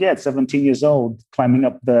never forget, 17 years old, climbing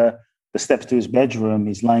up the steps to his bedroom.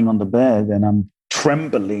 He's lying on the bed and I'm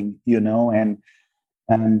trembling,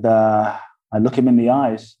 and I look him in the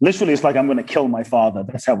eyes. Literally, it's like I'm going to kill my father.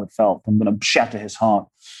 That's how it felt. I'm going to shatter his heart.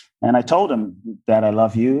 And I told him, Dad, I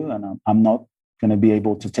love you, and I'm not going to be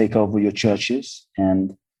able to take over your churches.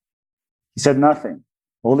 And he said nothing.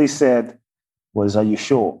 All he said was, are you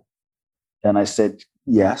sure? And I said,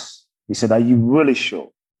 yes. He said, are you really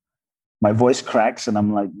sure? My voice cracks, and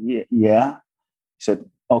I'm like, yeah. He said,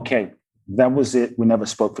 okay, that was it. We never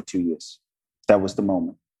spoke for 2 years. That was the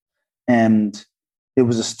moment. And it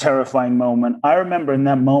was a terrifying moment. I remember in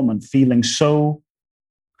that moment feeling so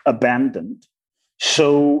abandoned,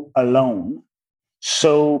 so alone,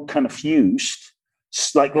 so confused,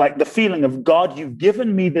 like the feeling of, God, you've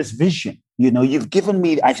given me this vision. You've given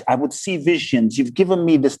me, I would see visions. You've given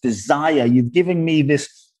me this desire. You've given me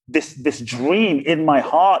this dream in my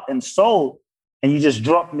heart and soul. And you just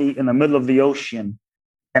drop me in the middle of the ocean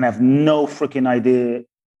and have no freaking idea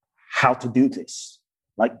how to do this.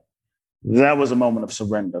 Like, that was a moment of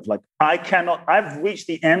surrender. Like, I've reached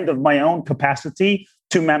the end of my own capacity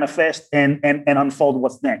to manifest and unfold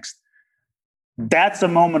what's next. That's a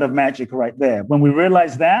moment of magic right there. When we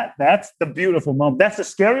realize that, that's the beautiful moment. That's a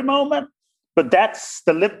scary moment, but that's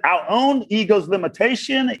our own ego's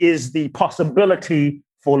limitation is the possibility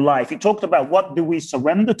for life. He talked about what do we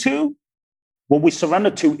surrender to? What we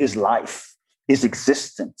surrender to is life, is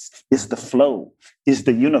existence, is the flow, is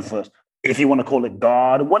the universe, if you want to call it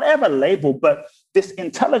God, whatever label, but this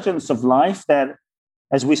intelligence of life that,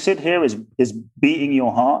 as we sit here, is beating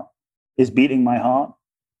your heart, is beating my heart.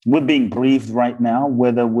 We're being breathed right now,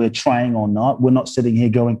 whether we're trying or not. We're not sitting here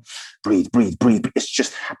going, breathe, breathe, breathe. It's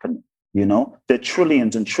just happening, There are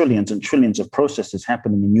trillions and trillions and trillions of processes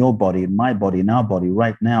happening in your body, in my body, in our body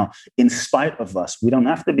right now, in spite of us. We don't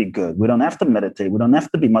have to be good. We don't have to meditate. We don't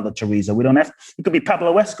have to be Mother Teresa. It could be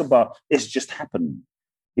Pablo Escobar. It's just happening,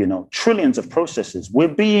 trillions of processes. We're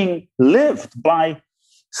being lived by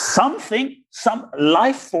something, some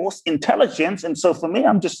life force, intelligence. And so for me,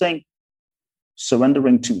 I'm just saying,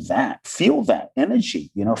 surrendering to that, feel that energy,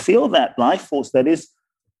 feel that life force that is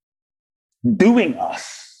doing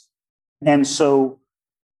us. And so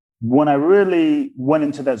when I really went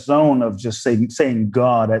into that zone of just saying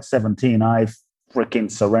God at 17, I freaking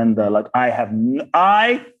surrender. Like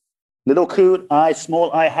little coot,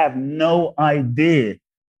 small, I have no idea.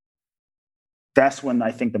 That's when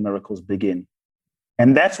I think the miracles begin.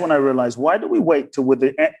 And that's when I realized, why do we wait till we're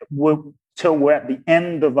at the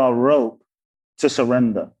end of our rope to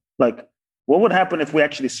surrender? Like, what would happen if we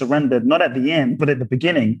actually surrendered, not at the end, but at the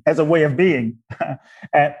beginning as a way of being?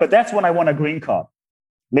 But that's when I won a green card,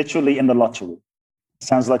 literally in the lottery.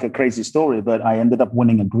 Sounds like a crazy story, but I ended up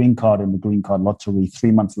winning a green card in the green card lottery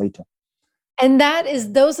 3 months later. And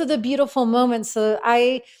those are the beautiful moments. So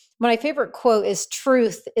my favorite quote is,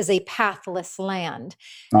 truth is a pathless land.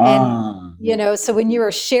 And, so when you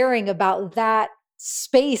were sharing about that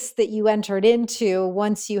space that you entered into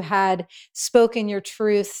once you had spoken your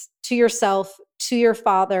truth to yourself, to your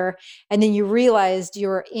Father, and then you realized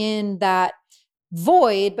you're in that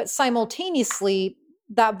void, but simultaneously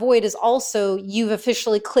that void is also, you've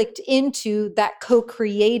officially clicked into that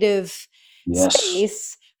co-creative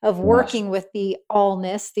space of working with the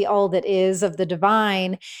allness, the all that is of the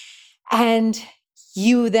divine. And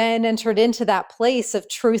you then entered into that place of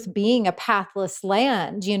truth being a pathless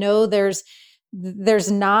land. There's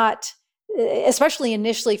not, especially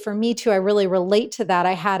initially for me too, I really relate to that.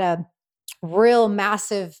 I had a real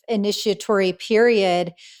massive initiatory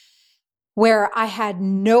period where I had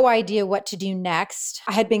no idea what to do next.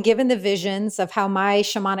 I had been given the visions of how my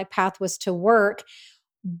shamanic path was to work,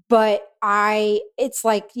 but it's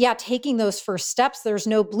like, taking those first steps, there's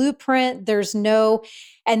no blueprint,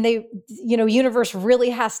 and universe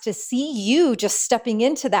really has to see you just stepping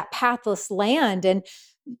into that pathless land and,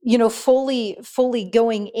 fully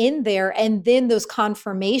going in there. And then those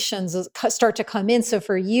confirmations start to come in. So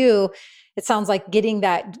for you, it sounds like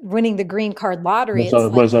winning the green card lottery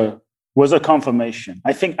was a confirmation.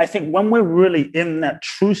 I think when we're really in that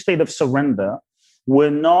true state of surrender,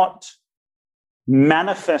 we're not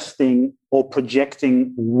manifesting or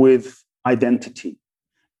projecting with identity.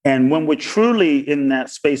 And when we're truly in that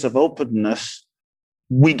space of openness,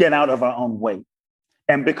 we get out of our own way.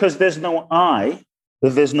 And because there's no I,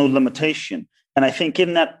 there's no limitation. And I think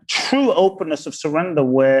in that true openness of surrender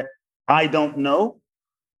where I don't know,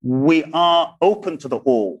 we are open to the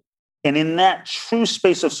all. And in that true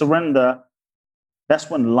space of surrender, that's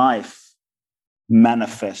when life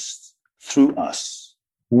manifests through us.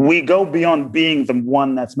 We go beyond being the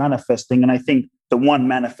one that's manifesting, and I think the one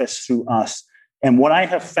manifests through us. And what I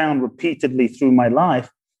have found repeatedly through my life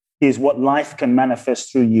is what life can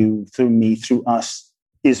manifest through you, through me, through us,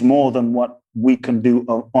 is more than what we can do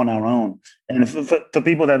on our own. And for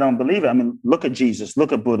people that don't believe it, I mean, look at Jesus,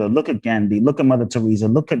 look at Buddha, look at Gandhi, look at Mother Teresa,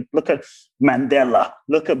 look at Mandela,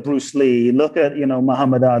 look at Bruce Lee, look at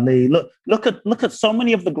Muhammad Ali, look at so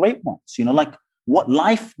many of the great ones. Like what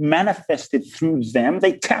life manifested through them,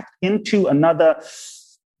 they tapped into another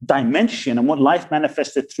dimension, and what life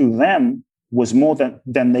manifested through them was more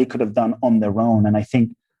than they could have done on their own. And I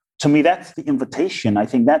think, to me, that's the invitation. I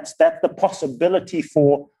think that's the possibility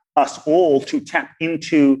for us all to tap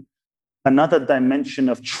into another dimension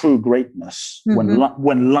of true greatness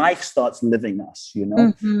when life starts living us.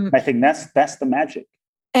 I think that's the magic.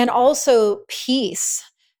 And also peace.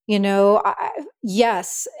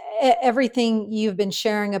 Yes, everything you've been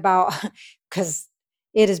sharing about, because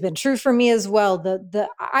it has been true for me as well.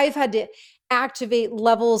 I've had to activate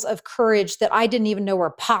levels of courage that I didn't even know were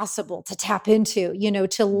possible to tap into,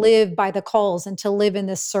 to live by the calls and to live in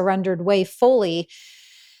this surrendered way fully.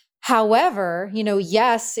 However,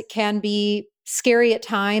 yes, it can be scary at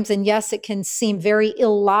times. And yes, it can seem very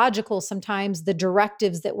illogical sometimes, the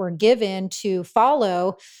directives that we're given to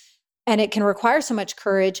follow, and it can require so much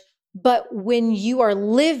courage. But when you are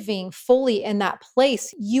living fully in that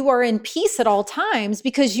place, you are in peace at all times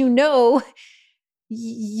because you're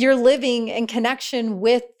living in connection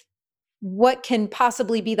with what can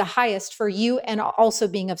possibly be the highest for you and also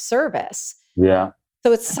being of service. Yeah.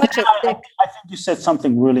 So it's such a thick. I think you said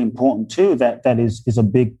something really important too, that is a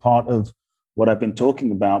big part of what I've been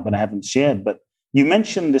talking about, but I haven't shared. But you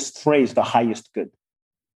mentioned this phrase, the highest good.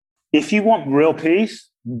 If you want real peace,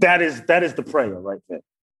 that is the prayer right there.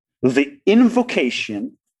 The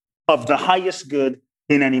invocation of the highest good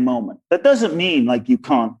in any moment. That doesn't mean like you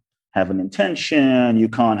can't have an intention, you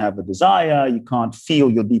can't have a desire, you can't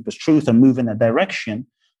feel your deepest truth and move in that direction.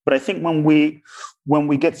 But I think when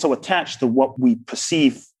we get so attached to what we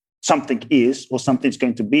perceive something is, or something's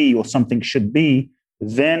going to be, or something should be,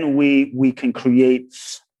 then we can create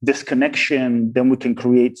disconnection, then we can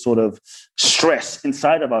create sort of stress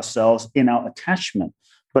inside of ourselves in our attachment.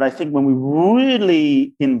 But I think when we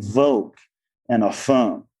really invoke and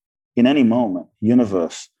affirm in any moment,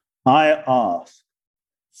 universe, I ask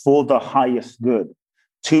for the highest good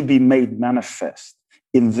to be made manifest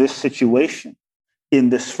in this situation, in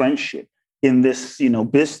this friendship, in this,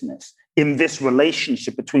 business, in this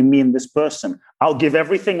relationship between me and this person. I'll give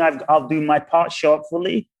everything. I'll do my part, show up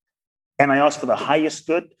fully, and I ask for the highest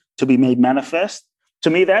good to be made manifest. To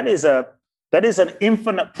me, that is an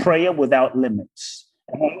infinite prayer without limits.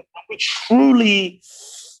 And when we truly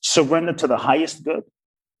surrender to the highest good,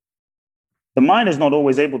 the mind is not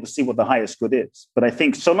always able to see what the highest good is. But I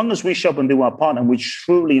think so long as we show up and do our part and we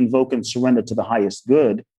truly invoke and surrender to the highest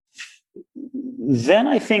good, then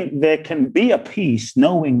I think there can be a peace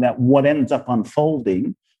knowing that what ends up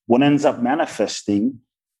unfolding, what ends up manifesting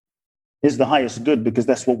is the highest good, because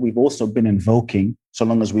that's what we've also been invoking, so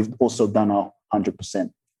long as we've also done our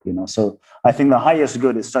 100%, So I think the highest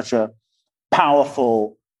good is such a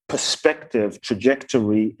powerful perspective,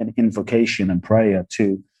 trajectory, and invocation and prayer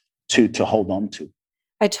to hold on to.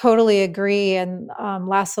 I totally agree. And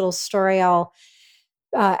last little story I'll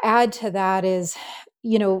add to that is,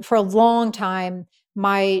 for a long time,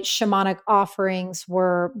 my shamanic offerings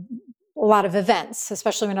were a lot of events,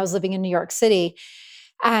 especially when I was living in New York City.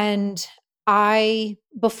 And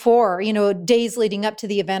before, days leading up to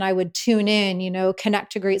the event, I would tune in,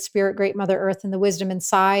 connect to Great Spirit, Great Mother Earth, and the wisdom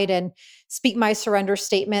inside, and speak my surrender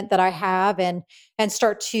statement that I have, and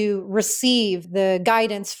start to receive the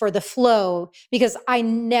guidance for the flow, because I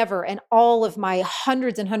never, in all of my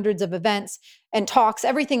hundreds and hundreds of events and talks,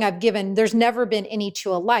 everything I've given, there's never been any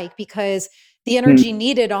two alike, because the energy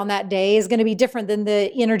needed on that day is going to be different than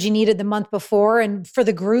the energy needed the month before, and for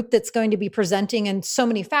the group that's going to be presenting, and so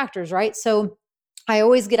many factors, right? So I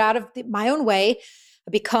always get out of my own way,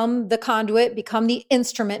 become the conduit, become the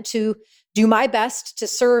instrument to do my best to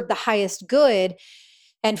serve the highest good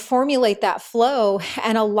and formulate that flow.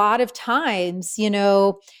 And a lot of times,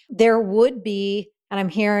 there would be, and I'm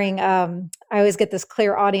hearing, I always get this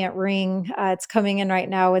clear audience ring. It's coming in right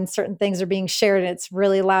now, and certain things are being shared, and it's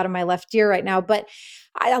really loud in my left ear right now. But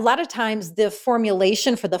a lot of times the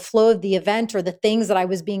formulation for the flow of the event, or the things that I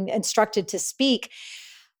was being instructed to speak,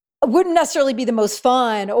 wouldn't necessarily be the most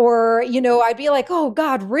fun, or, I'd be like, oh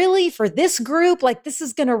God, really? For this group? Like, this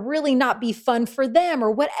is going to really not be fun for them,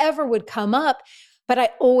 or whatever would come up. But I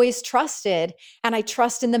always trusted, and I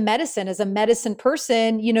trust in the medicine. As a medicine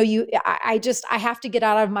person, I have to get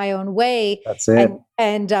out of my own way. That's it.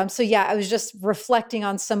 So yeah, I was just reflecting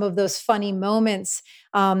on some of those funny moments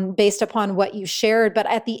based upon what you shared. But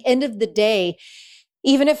at the end of the day,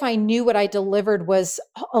 even if I knew what I delivered was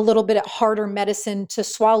a little bit harder medicine to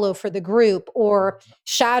swallow for the group, or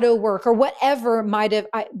shadow work, or whatever might have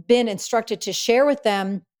been instructed to share with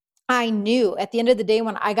them, I knew at the end of the day,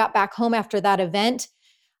 when I got back home after that event,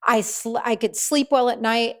 I could sleep well at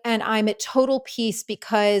night, and I'm at total peace,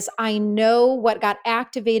 because I know what got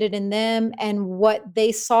activated in them and what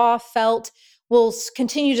they saw, felt, will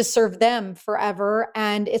continue to serve them forever,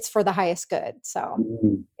 and it's for the highest good. So,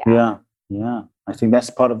 yeah. I think that's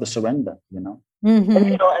part of the surrender,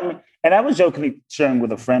 Mm-hmm. And I was jokingly sharing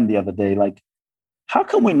with a friend the other day, like, how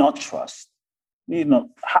can we not trust?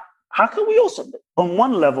 How can we also, on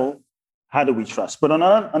one level, how do we trust? But on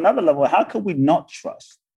another level, how can we not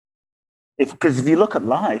trust? Because if you look at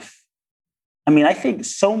life, I mean, I think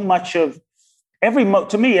so much of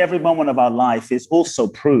to me, every moment of our life is also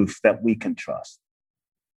proof that we can trust.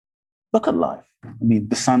 Look at life. I mean,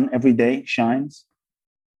 the sun every day shines,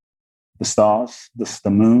 the stars, the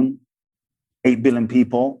moon, 8 billion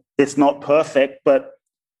people. It's not perfect, but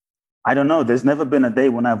I don't know. There's never been a day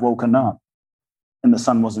when I've woken up and the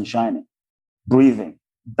sun wasn't shining. Breathing,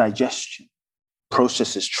 digestion,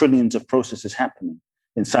 processes, trillions of processes happening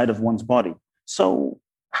inside of one's body. So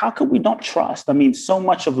how can we not trust? I mean, so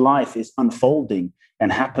much of life is unfolding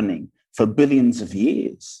and happening for billions of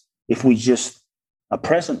years if we just are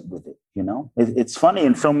present with it, you know? It's funny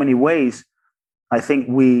in so many ways. I think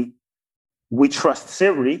we trust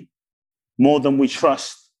Siri more than we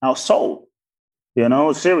trust our soul. You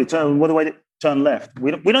know, Siri, what do I do? Turn left.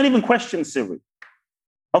 We don't even question Siri.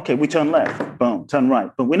 Okay, we turn left, boom, turn right.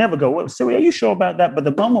 But we never go, well, Siri, are you sure about that? But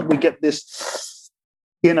the moment we get this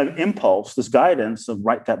inner impulse, this guidance of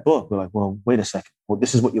write that book, we're like, well, wait a second. Well,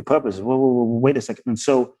 this is what your purpose is. Well, wait a second. And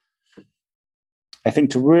so I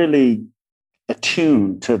think to really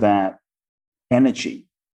attune to that energy,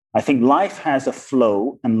 I think life has a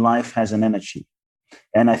flow and life has an energy.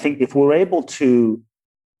 And I think if we're able to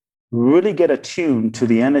really get attuned to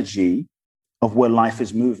the energy of where life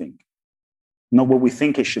is moving, not where we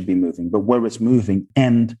think it should be moving, but where it's moving,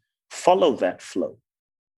 and follow that flow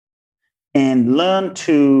and learn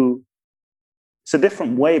to, it's a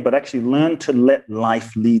different way, but actually learn to let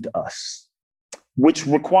life lead us, which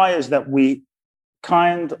requires that we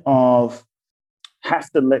kind of have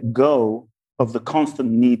to let go of the constant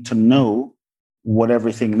need to know what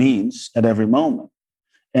everything means at every moment.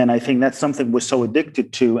 And I think that's something we're so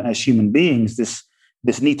addicted to as human beings,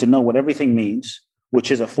 this need to know what everything means,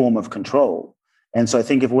 which is a form of control. And so I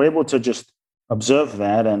think if we're able to just observe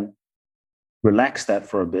that and relax that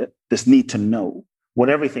for a bit, this need to know what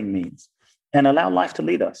everything means, and allow life to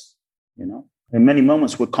lead us, you know. In many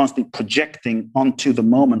moments, we're constantly projecting onto the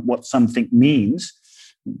moment what something means,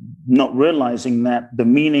 not realizing that the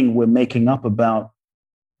meaning we're making up about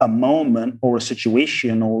a moment or a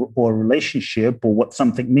situation or a relationship or what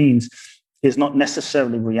something means is not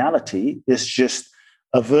necessarily reality. It's just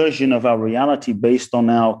a version of our reality based on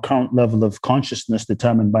our current level of consciousness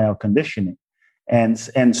determined by our conditioning.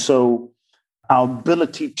 And so our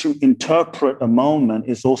ability to interpret a moment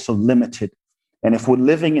is also limited. And if we're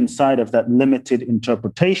living inside of that limited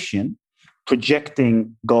interpretation,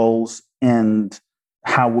 projecting goals and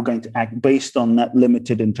how we're going to act based on that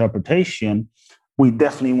limited interpretation, we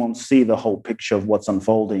definitely won't see the whole picture of what's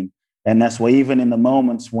unfolding. And that's why even in the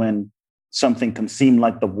moments when something can seem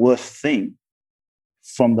like the worst thing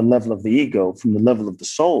from the level of the ego, from the level of the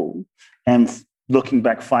soul, and looking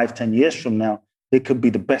back 5-10 years from now, it could be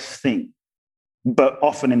the best thing. But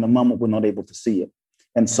often in the moment, we're not able to see it.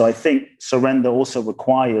 And so I think surrender also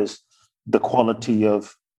requires the quality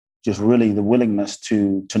of just really the willingness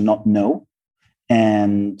to not know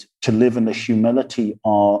and to live in the humility,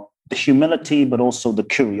 but also the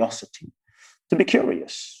curiosity, to be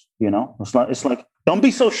curious, you know. It's like don't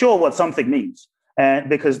be so sure what something means. And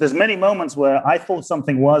because there's many moments where I thought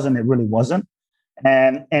something was and it really wasn't.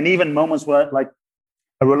 And even moments where like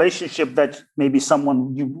a relationship that maybe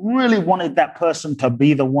someone, you really wanted that person to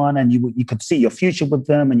be the one and you could see your future with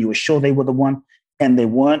them and you were sure they were the one and they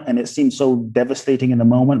weren't. And it seemed so devastating in the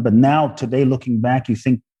moment. But now today, looking back, you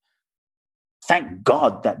think, thank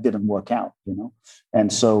God that didn't work out, you know?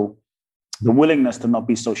 And so the willingness to not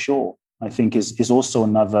be so sure, I think is also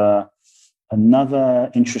another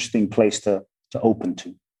interesting place to open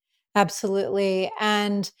to. Absolutely.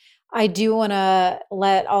 And I do want to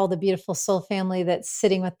let all the beautiful soul family that's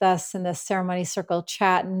sitting with us in this Ceremony Circle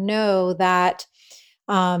chat know that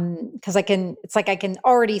because I can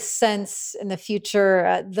already sense in the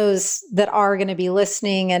future those that are going to be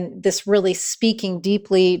listening and this really speaking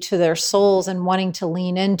deeply to their souls and wanting to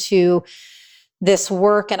lean into this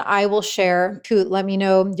work. And I will share, Kute, let me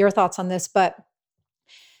know your thoughts on this, but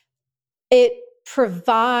it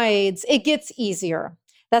gets easier.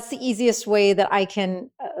 That's the easiest way that I can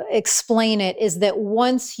explain it, is that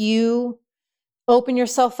once you open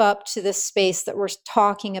yourself up to this space that we're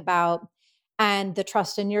talking about, and the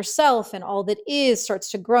trust in yourself and all that is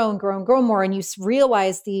starts to grow and grow and grow more, and you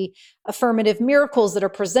realize the affirmative miracles that are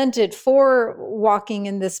presented for walking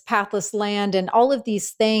in this pathless land and all of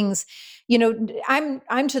these things, you know,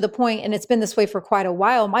 I'm to the point, and it's been this way for quite a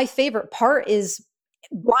while. My favorite part is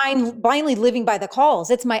blindly living by the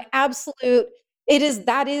calls. It's my absolute,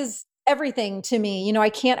 that is everything to me. You know, I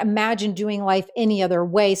can't imagine doing life any other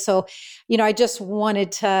way. So, you know, I just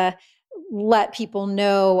wanted to let people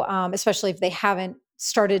know, especially if they haven't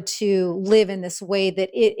started to live in this way, that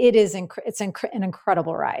it's an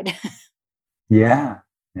incredible ride. Yeah.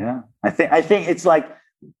 Yeah. I think it's like,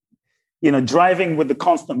 driving with the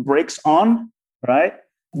constant brakes on, right?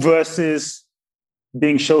 Versus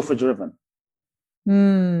being chauffeur driven.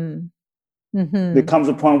 Mm. There Hmm. comes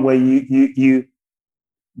a point where you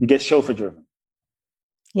get chauffeur driven.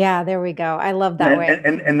 Yeah, there we go. I love that And,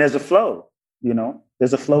 way. and there's a flow,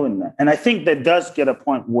 there's a flow in that. And I think there does get a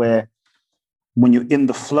point where when you're in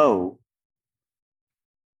the flow,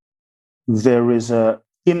 there is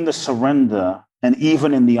in the surrender and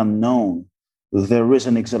even in the unknown, there is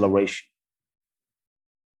an exhilaration,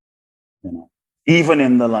 even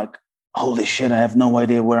in the like, holy shit, I have no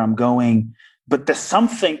idea where I'm going. But there's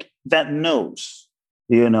something that knows,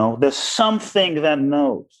 there's something that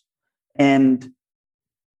knows. And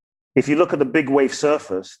if you look at the big wave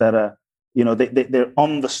surfers that are, they're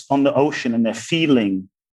on the ocean and they're feeling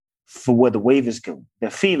for where the wave is going. They're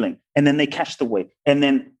feeling, and then they catch the wave, and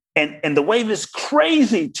then and the wave is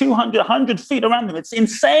crazy, 200, 100 feet around them. It's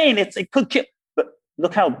insane. It could kill. But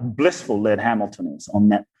look how blissful Laird Hamilton is on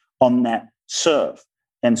that surf.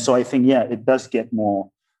 And so I think, yeah, it does get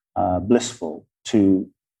more blissful.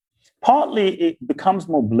 Partly it becomes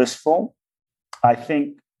more blissful, I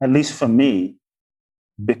think, at least for me,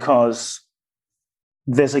 because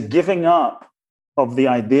there's a giving up of the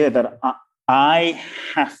idea that I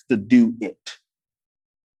have to do it.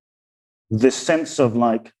 This sense of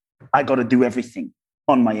like, I got to do everything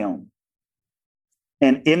on my own.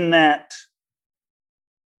 And in that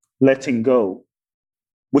letting go,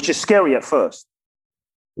 which is scary at first,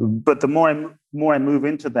 but the more I move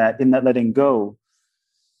into that, in that letting go,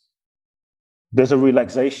 there's a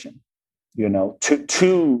relaxation,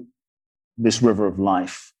 to this river of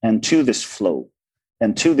life and to this flow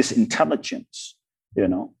and to this intelligence,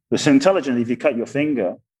 This intelligence, if you cut your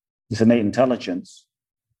finger, this innate intelligence,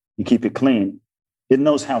 you keep it clean, it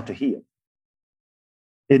knows how to heal.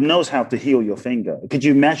 It knows how to heal your finger. Could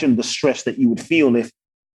you imagine the stress that you would feel if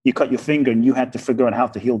you cut your finger and you had to figure out how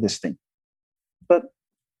to heal this thing? But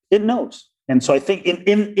it knows. And so I think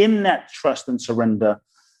in that trust and surrender,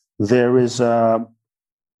 there is a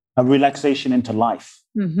relaxation into life.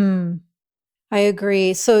 Mm-hmm. I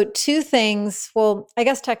agree. So two things, well, I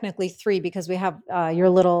guess technically three, because we have your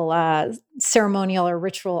little ceremonial or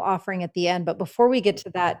ritual offering at the end. But before we get to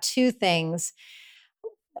that, two things.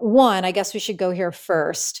 One, I guess we should go here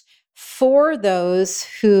first. For those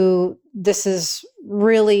who this is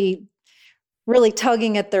really, really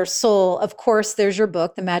tugging at their soul, of course, there's your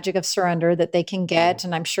book, The Magic of Surrender, that they can get.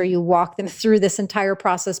 And I'm sure you walk them through this entire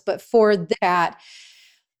process. But for that,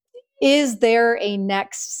 is there a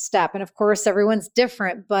next step? And of course, everyone's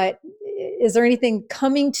different, but is there anything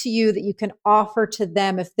coming to you that you can offer to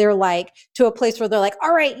them if they're like to a place where they're like,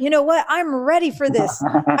 all right, you know what? I'm ready for this.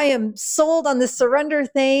 I am sold on this surrender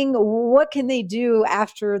thing. What can they do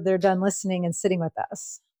after they're done listening and sitting with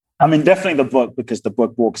us? I mean, definitely the book, because the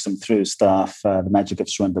book walks them through stuff, the Magic of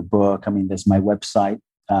Surrender book. I mean, there's my website,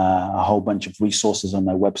 a whole bunch of resources on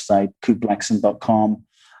my website, kootblackson.com.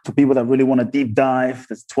 For people that really want a deep dive,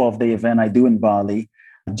 this 12-day event I do in Bali,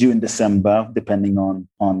 due in December, depending on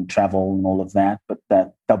travel and all of that. But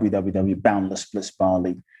that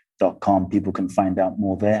www.boundlessblissbali.com, people can find out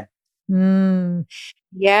more there.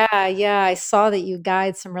 Yeah. I saw that you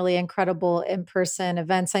guide some really incredible in-person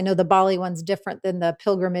events. I know the Bali one's different than the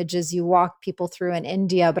pilgrimages you walk people through in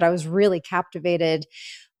India, but I was really captivated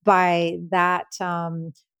by that.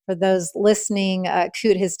 For those listening,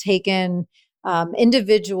 Koot has taken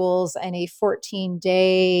individuals and a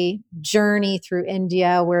 14-day journey through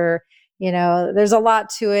India where, there's a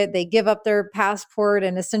lot to it. They give up their passport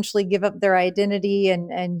and essentially give up their identity,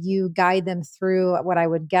 and you guide them through what I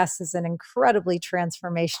would guess is an incredibly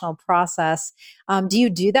transformational process. Do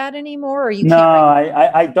you do that anymore, or you No,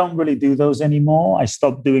 can't? I don't really do those anymore. I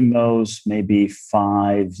stopped doing those maybe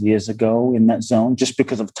 5 years ago in that zone, just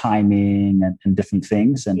because of timing and different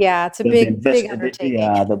things. And Yeah, it's a big undertaking.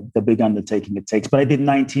 Yeah, the big undertaking it takes. But I did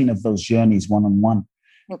 19 of those journeys one-on-one.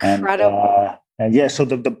 Incredible. And yeah, so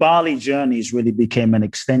the Bali journeys really became an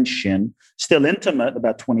extension, still intimate,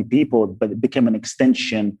 about 20 people, but it became an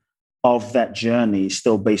extension of that journey,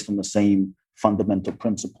 still based on the same fundamental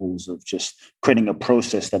principles of just creating a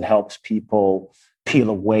process that helps people peel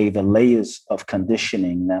away the layers of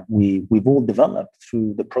conditioning that we've all developed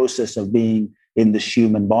through the process of being in this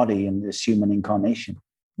human body and this human incarnation.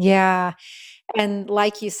 Yeah. And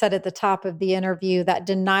like you said at the top of the interview, that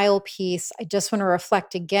denial piece, I just want to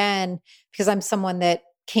reflect again, because I'm someone that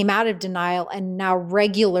came out of denial and now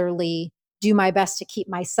regularly do my best to keep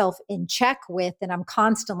myself in check with. And I'm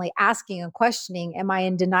constantly asking and questioning, am I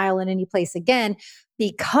in denial in any place again?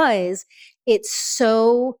 Because it's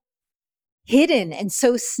so hidden and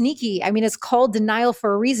so sneaky. I mean, it's called denial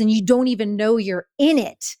for a reason. You don't even know you're in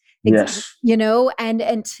it. Yes. And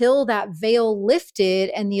until that veil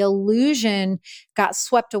lifted and the illusion got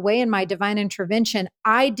swept away in my divine intervention,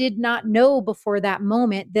 I did not know before that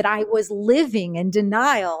moment that I was living in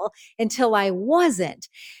denial until I wasn't.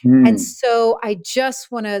 And so I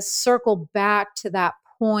just want to circle back to that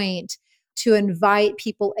point to invite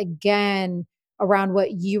people again around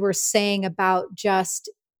what you were saying about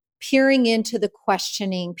just peering into the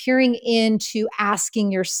questioning, peering into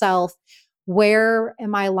asking yourself, where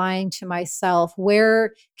am I lying to myself?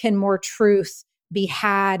 Where can more truth be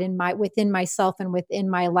had within myself and within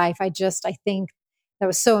my life? I think that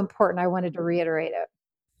was so important. I wanted to reiterate it.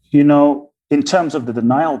 In terms of the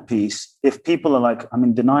denial piece, if people are like, I'm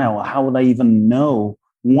in denial, how would I even know?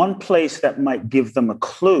 One place that might give them a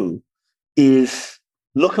clue is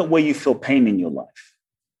look at where you feel pain in your life.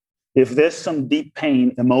 If there's some deep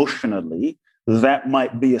pain emotionally, that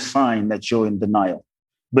might be a sign that you're in denial.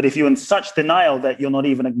 But if you're in such denial that you're not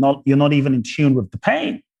even in tune with the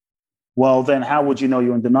pain, well, then how would you know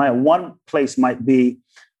you're in denial? One place might be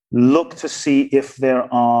look to see if there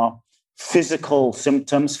are physical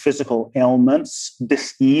symptoms, physical ailments,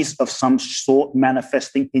 disease of some sort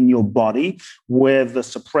manifesting in your body where the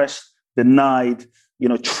suppressed, denied,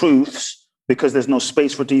 truths, because there's no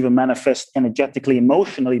space for it to even manifest energetically,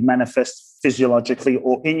 emotionally, manifest physiologically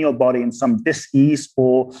or in your body in some dis-ease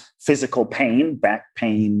or physical pain, back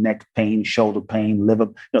pain, neck pain, shoulder pain, liver,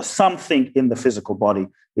 something in the physical body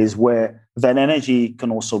is where that energy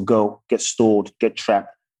can also go, get stored, get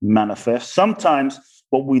trapped, manifest. Sometimes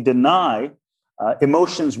what we deny,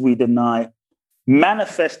 emotions we deny,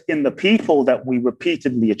 manifest in the people that we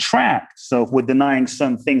repeatedly attract. So if we're denying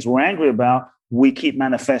certain things we're angry about, we keep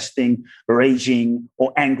manifesting raging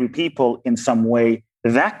or angry people in some way.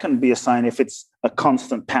 That can be a sign if it's a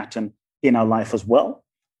constant pattern in our life as well.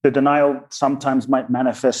 The denial sometimes might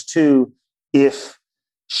manifest too if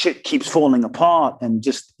shit keeps falling apart and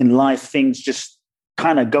just in life, things just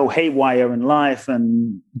kind of go haywire in life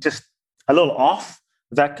and just a little off.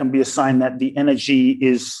 That can be a sign that the energy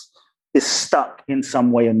is stuck in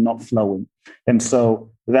some way and not flowing. And so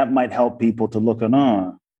that might help people to look at,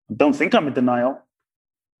 I don't think I'm in denial,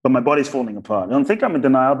 but my body's falling apart. I don't think I'm in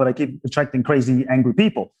denial, but I keep attracting crazy, angry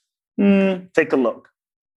people. Take a look.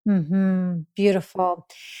 Mm-hmm. Beautiful.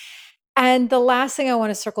 And the last thing I want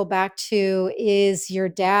to circle back to is your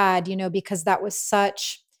dad, because that was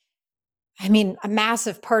such, a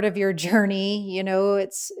massive part of your journey.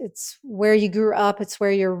 It's where you grew up. It's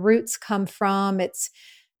where your roots come from. It's,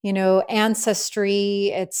 ancestry.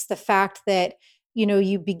 It's the fact that,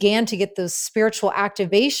 you began to get those spiritual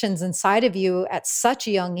activations inside of you at such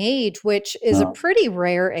a young age, which is a pretty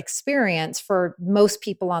rare experience for most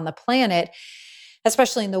people on the planet,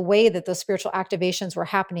 especially in the way that those spiritual activations were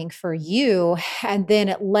happening for you. And then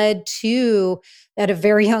it led to, at a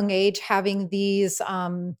very young age, having these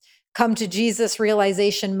come to Jesus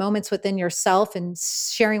realization moments within yourself and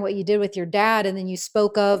sharing what you did with your dad. And then you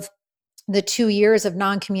spoke of the 2 years of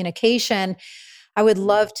non-communication. I would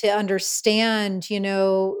love to understand,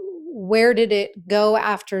 where did it go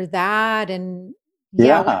after that? And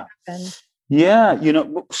what happened? Yeah.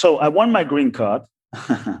 So I won my green card,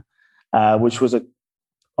 which was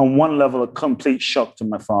on one level, a complete shock to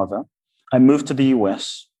my father. I moved to the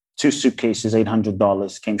US, 2 suitcases,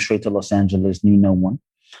 $800, came straight to Los Angeles, knew no one,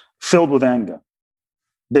 filled with anger.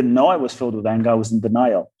 Didn't know I was filled with anger. I was in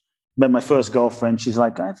denial. Met my first girlfriend. She's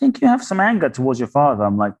like, I think you have some anger towards your father.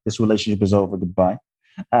 I'm like, this relationship is over. Goodbye.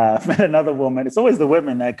 Met another woman. It's always the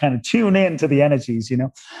women that kind of tune in to the energies, Met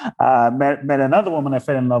another woman I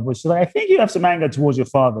fell in love with. She's like, I think you have some anger towards your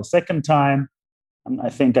father. Second time, I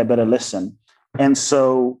think I better listen. And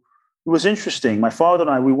so it was interesting. My father and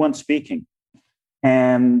I, we weren't speaking.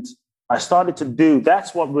 And I started to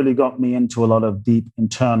that's what really got me into a lot of deep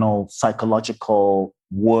internal psychological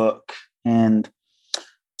work. And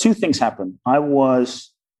 2 things happened. I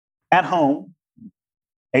was at home,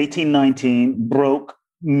 18, 19, broke,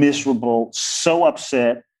 miserable, so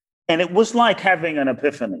upset. And it was like having an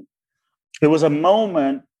epiphany. It was a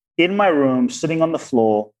moment in my room, sitting on the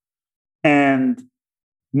floor and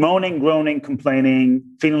moaning, groaning, complaining,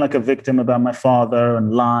 feeling like a victim about my father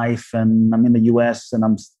and life. And I'm in the US and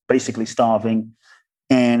I'm basically starving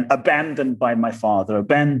and abandoned by my father,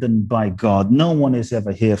 abandoned by God. No one is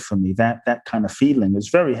ever here for me. That kind of feeling is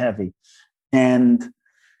very heavy. And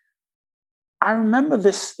I remember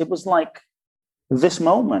this, it was like this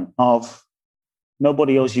moment of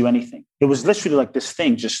nobody owes you anything. It was literally like this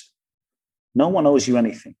thing, just no one owes you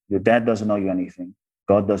anything. Your dad doesn't owe you anything.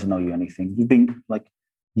 God doesn't owe you anything.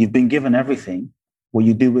 You've been given everything. What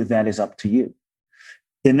you do with that is up to you.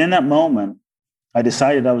 And in that moment, I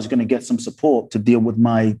decided I was going to get some support to deal with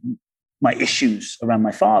my issues around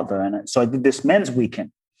my father. And so I did this men's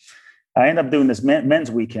weekend. I ended up doing this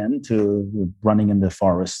men's weekend to running in the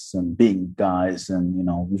forests and being guys. And, it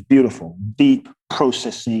was beautiful, deep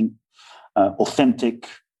processing, authentic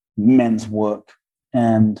men's work.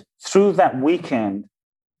 And through that weekend,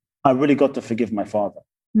 I really got to forgive my father.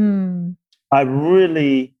 I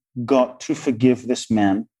really got to forgive this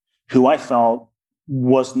man who I felt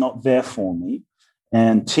was not there for me,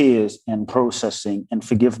 and tears and processing and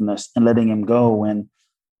forgiveness and letting him go. And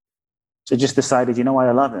so just decided,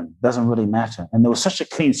 I love him. Doesn't really matter. And there was such a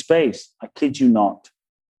clean space. I kid you not.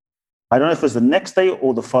 I don't know if it was the next day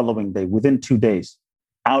or the following day, within 2 days,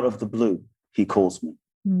 out of the blue, he calls me.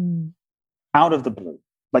 Out of the blue.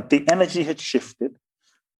 Like the energy had shifted.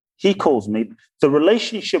 He calls me. The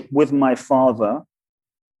relationship with my father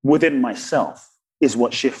within myself is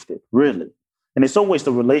what shifted, really. And it's always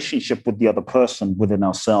the relationship with the other person within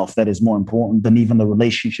ourselves that is more important than even the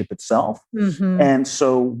relationship itself. And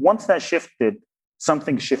so once that shifted,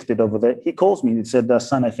 something shifted over there. He calls me and he said,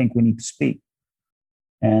 son, I think we need to speak.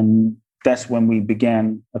 And that's when we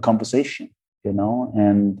began a conversation,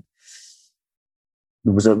 and it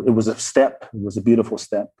was a step. It was a beautiful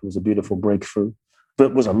step. It was a beautiful breakthrough. But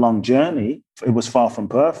it was a long journey. It was far from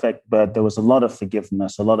perfect, but there was a lot of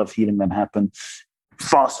forgiveness, a lot of healing that happened.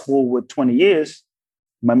 Fast forward 20 years,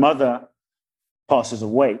 my mother passes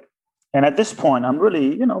away. And at this point, I'm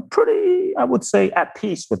really, pretty, I would say, at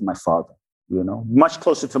peace with my father, much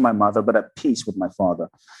closer to my mother, but at peace with my father.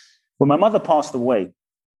 When my mother passed away,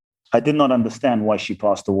 I did not understand why she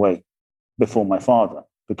passed away before my father,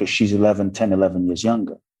 because she's 11 years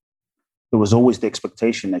younger. There was always the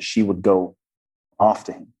expectation that she would go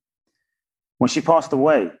after him. When she passed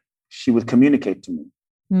away, she would communicate to me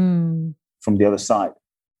from the other side.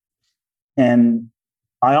 And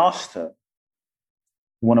I asked her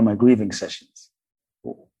in one of my grieving sessions,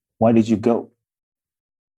 why did you go?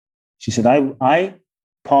 She said, I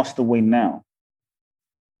passed away now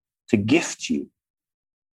to gift you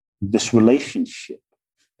this relationship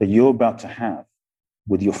that you're about to have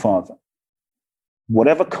with your father.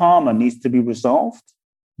 Whatever karma needs to be resolved,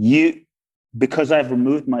 because I've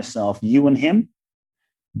removed myself, you and him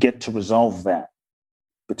get to resolve that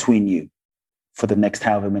between you for the next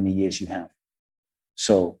however many years you have.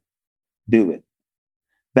 So do it.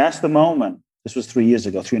 That's the moment. This was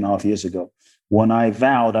 3.5 years ago, when I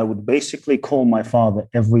vowed I would basically call my father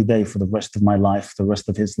every day for the rest of my life, the rest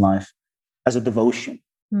of his life, as a devotion.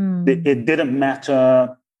 It didn't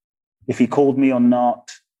matter if he called me or not.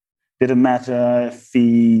 Didn't matter if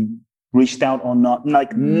he reached out or not.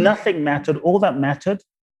 Nothing mattered. All that mattered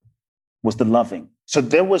was the loving. So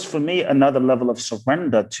there was, for me, another level of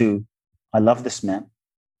surrender to, I love this man.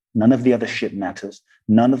 None of the other shit matters.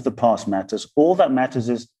 None of the past matters. All that matters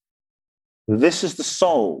is, this is the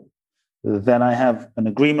soul that I have an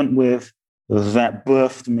agreement with, that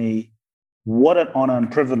birthed me. What an honor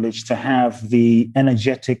and privilege to have the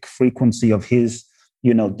energetic frequency of his,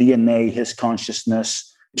 DNA, his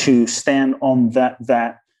consciousness, to stand on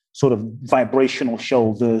that sort of vibrational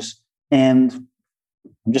shoulders. And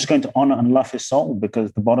I'm just going to honor and love his soul,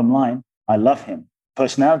 because the bottom line, I love him.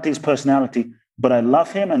 Personality is personality, but I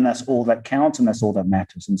love him, and that's all that counts, and that's all that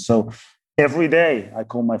matters. And so every day I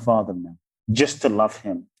call my father now, just to love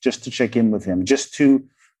him, just to check in with him, just to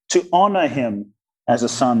honor him as a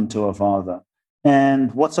son to a father.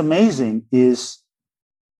 And what's amazing is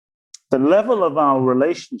the level of our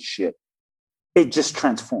relationship, it just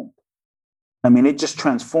transformed. It just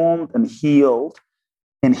transformed and healed.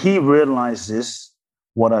 And he realizes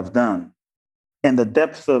what I've done. And the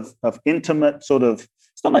depth of intimate sort of,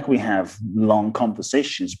 it's not like we have long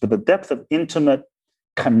conversations, but the depth of intimate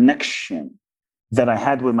connection that I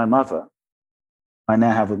had with my mother, I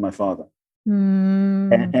now have with my father.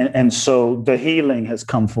 And so the healing has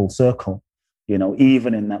come full circle,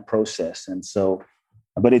 even in that process. And so,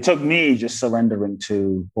 but it took me just surrendering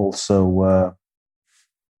to also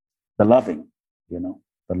the loving, the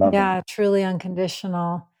loving. Yeah, truly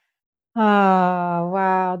unconditional. Oh,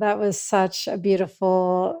 wow. That was such a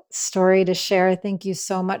beautiful story to share. Thank you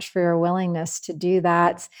so much for your willingness to do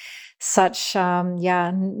that. Such,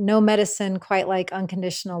 no medicine quite like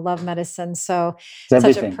unconditional love medicine. So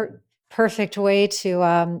such a perfect way to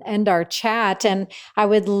end our chat. And I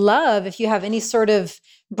would love if you have any sort of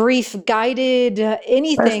brief guided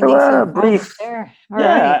anything. Brief. There. All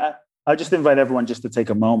right. I just invite everyone just to take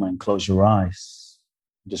a moment, close your eyes,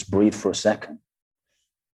 just breathe for a second.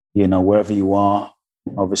 Wherever you are,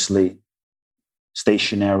 obviously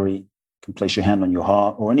stationary, you can place your hand on your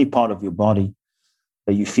heart or any part of your body.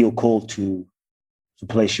 that you feel called to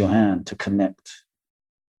place your hand to connect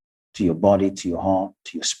to your body, to your heart,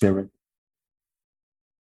 to your spirit.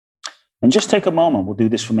 And just take a moment. We'll do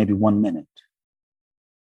this for maybe 1 minute.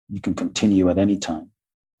 You can continue at any time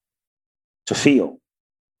to feel.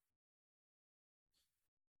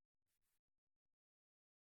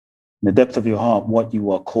 In the depth of your heart, what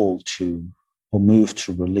you are called to or move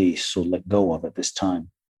to release or let go of at this time.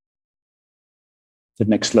 The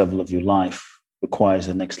next level of your life requires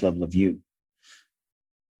the next level of you.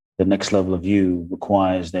 The next level of you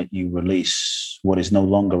requires that you release what is no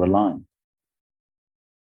longer aligned.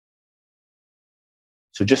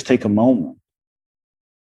 So just take a moment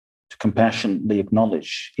to compassionately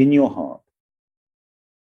acknowledge in your heart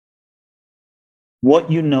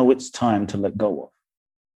what you know it's time to let go of.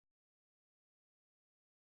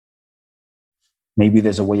 Maybe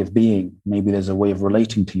there's a way of being. Maybe there's a way of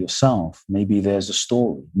relating to yourself. Maybe there's a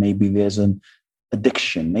story. Maybe there's an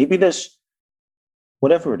addiction. Maybe there's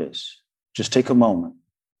whatever it is. Just take a moment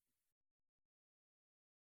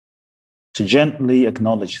to gently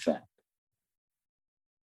acknowledge that.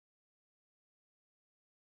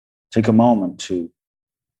 Take a moment to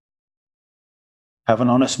have an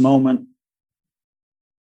honest moment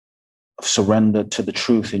of surrender to the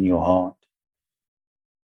truth in your heart.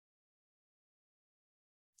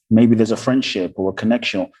 Maybe there's a friendship or a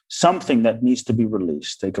connection, or something that needs to be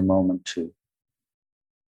released. Take a moment to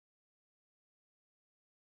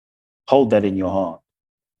hold that in your heart.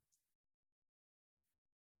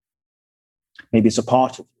 Maybe it's a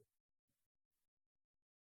part of you.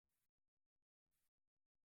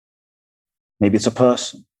 Maybe it's a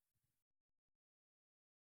person.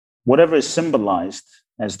 Whatever is symbolized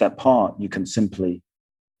as that part, you can simply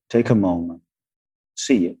take a moment,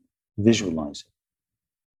 see it, visualize it.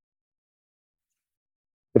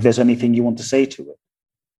 If there's anything you want to say to it,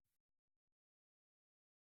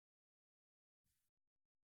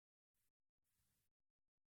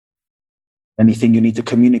 anything you need to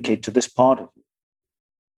communicate to this part of you,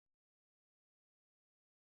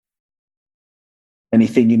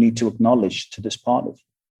 anything you need to acknowledge to this part of you,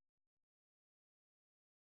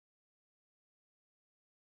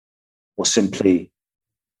 or simply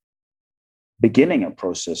beginning a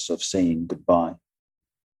process of saying goodbye.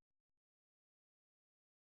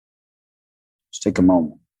 Just take a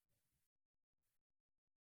moment.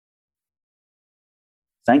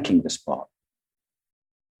 Thanking this part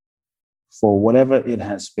for whatever it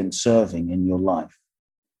has been serving in your life.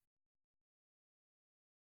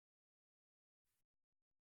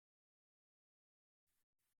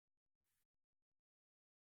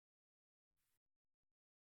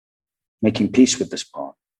 Making peace with this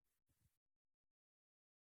part.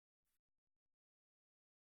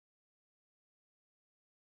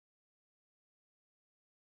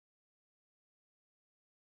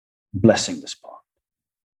 Blessing this part.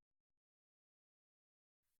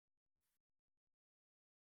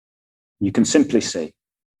 You can simply say,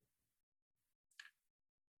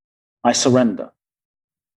 I surrender.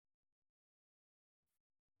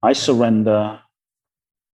 I surrender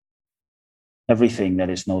everything that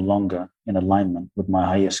is no longer in alignment with my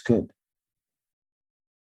highest good.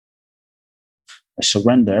 I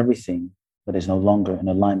surrender everything that is no longer in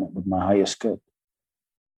alignment with my highest good.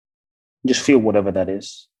 Just feel whatever that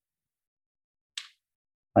is.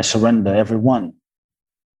 I surrender everyone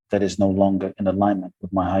that is no longer in alignment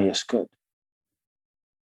with my highest good.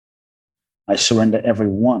 I surrender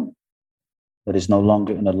everyone that is no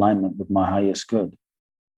longer in alignment with my highest good.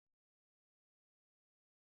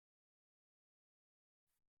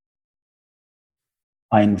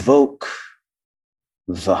 I invoke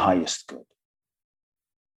the highest good.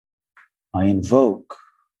 I invoke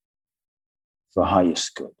the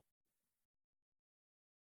highest good.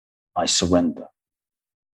 I surrender.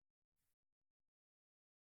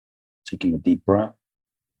 Taking a deep breath.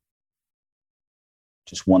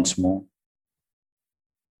 Just once more.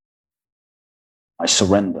 I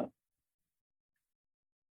surrender.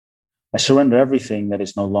 I surrender everything that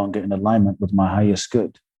is no longer in alignment with my highest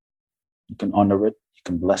good. You can honor it. You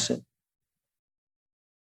can bless it.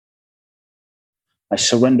 I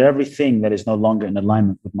surrender everything that is no longer in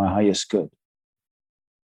alignment with my highest good.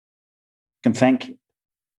 You can thank it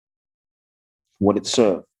for what it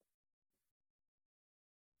served.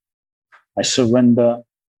 I surrender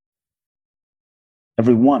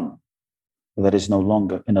everyone that is no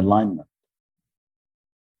longer in alignment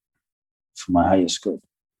for my highest good.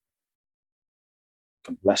 You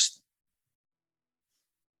can bless them.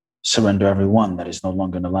 Surrender everyone that is no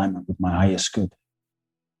longer in alignment with my highest good.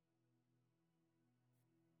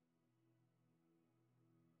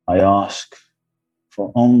 I ask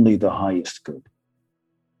for only the highest good.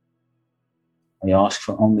 I ask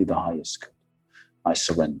for only the highest good. I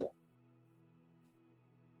surrender.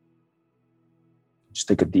 Just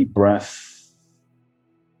take a deep breath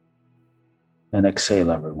and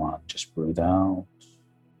exhale, everyone. Just breathe out.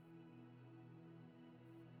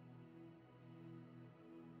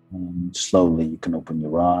 And slowly you can open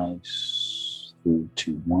your eyes. 3,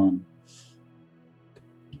 2, 1.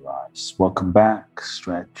 Your eyes. Welcome back.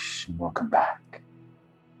 Stretch and welcome back.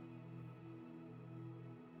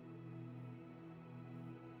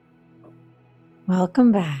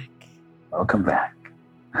 Welcome back. Welcome back.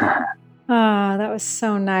 Ah, that was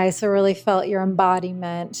so nice. I really felt your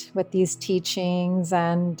embodiment with these teachings,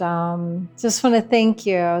 and just want to thank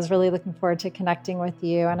you. I was really looking forward to connecting with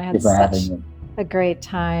you, and I had such a great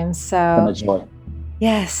time. So,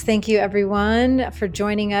 yes, thank you everyone for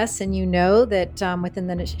joining us. And you know that within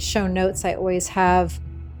the show notes, I always have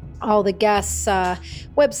all the guests'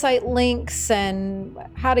 website links and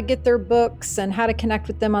how to get their books and how to connect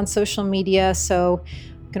with them on social media. So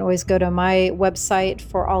you can always go to my website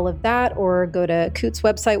for all of that, or go to Coot's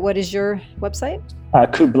website. What is your website?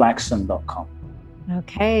 CootBlackson.com.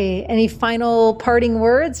 Okay. Any final parting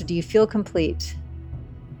words? Or do you feel complete?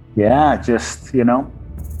 Yeah, just,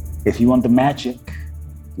 if you want the magic,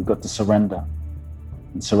 you've got to surrender.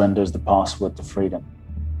 And surrender is the password to freedom.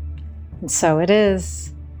 And so it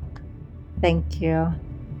is. Thank you.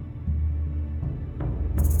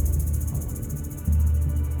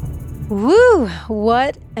 Woo!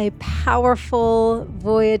 What a powerful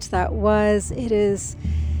voyage that was. It is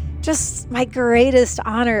just my greatest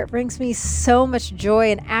honor. It brings me so much joy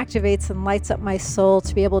and activates and lights up my soul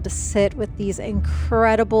to be able to sit with these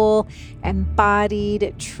incredible,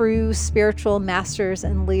 embodied, true spiritual masters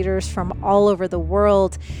and leaders from all over the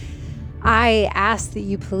world. I ask that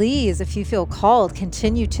you please, if you feel called,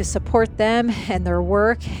 continue to support them and their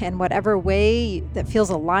work in whatever way that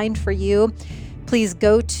feels aligned for you. Please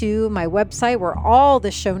go to my website where all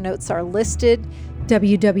the show notes are listed,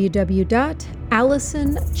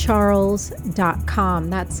 www.allisoncharles.com.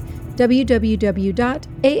 That's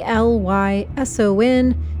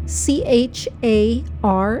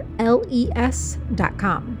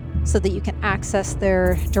www.allisoncharles.com, so that you can access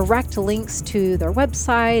their direct links to their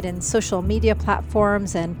website and social media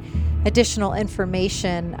platforms and additional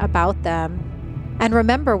information about them. And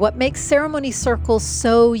remember, what makes Ceremony Circles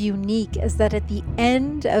so unique is that at the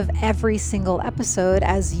end of every single episode,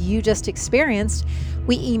 as you just experienced,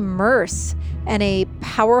 we immerse in a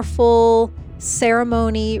powerful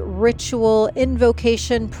ceremony, ritual,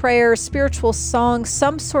 invocation, prayer, spiritual song,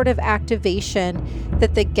 some sort of activation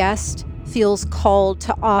that the guest feels called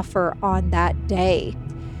to offer on that day.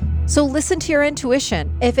 So listen to your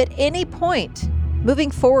intuition. If at any point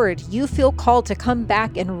moving forward, you feel called to come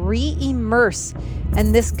back and re-immerse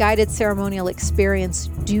in this guided ceremonial experience,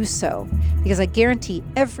 do so. Because I guarantee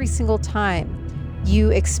every single time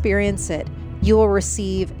you experience it, you will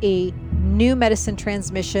receive a new medicine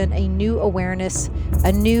transmission, a new awareness,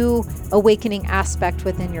 a new awakening aspect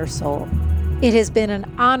within your soul. It has been an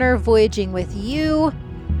honor voyaging with you.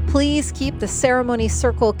 Please keep the Ceremony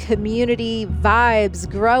Circle community vibes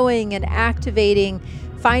growing and activating.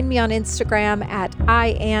 Find me on Instagram at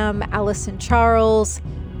 @IamAllisonCharles,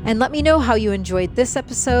 and let me know how you enjoyed this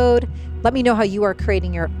episode. Let me know how you are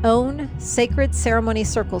creating your own sacred Ceremony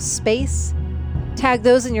Circle space. Tag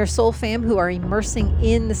those in your soul fam who are immersing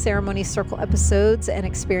in the Ceremony Circle episodes and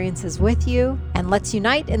experiences with you. And let's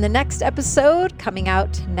unite in the next episode coming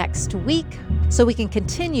out next week, so we can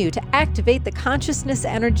continue to activate the consciousness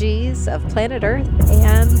energies of planet Earth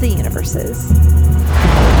and the universes.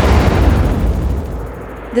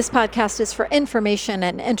 This podcast is for information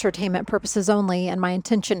and entertainment purposes only, and my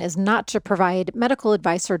intention is not to provide medical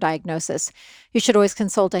advice or diagnosis. You should always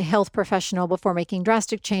consult a health professional before making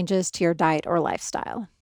drastic changes to your diet or lifestyle.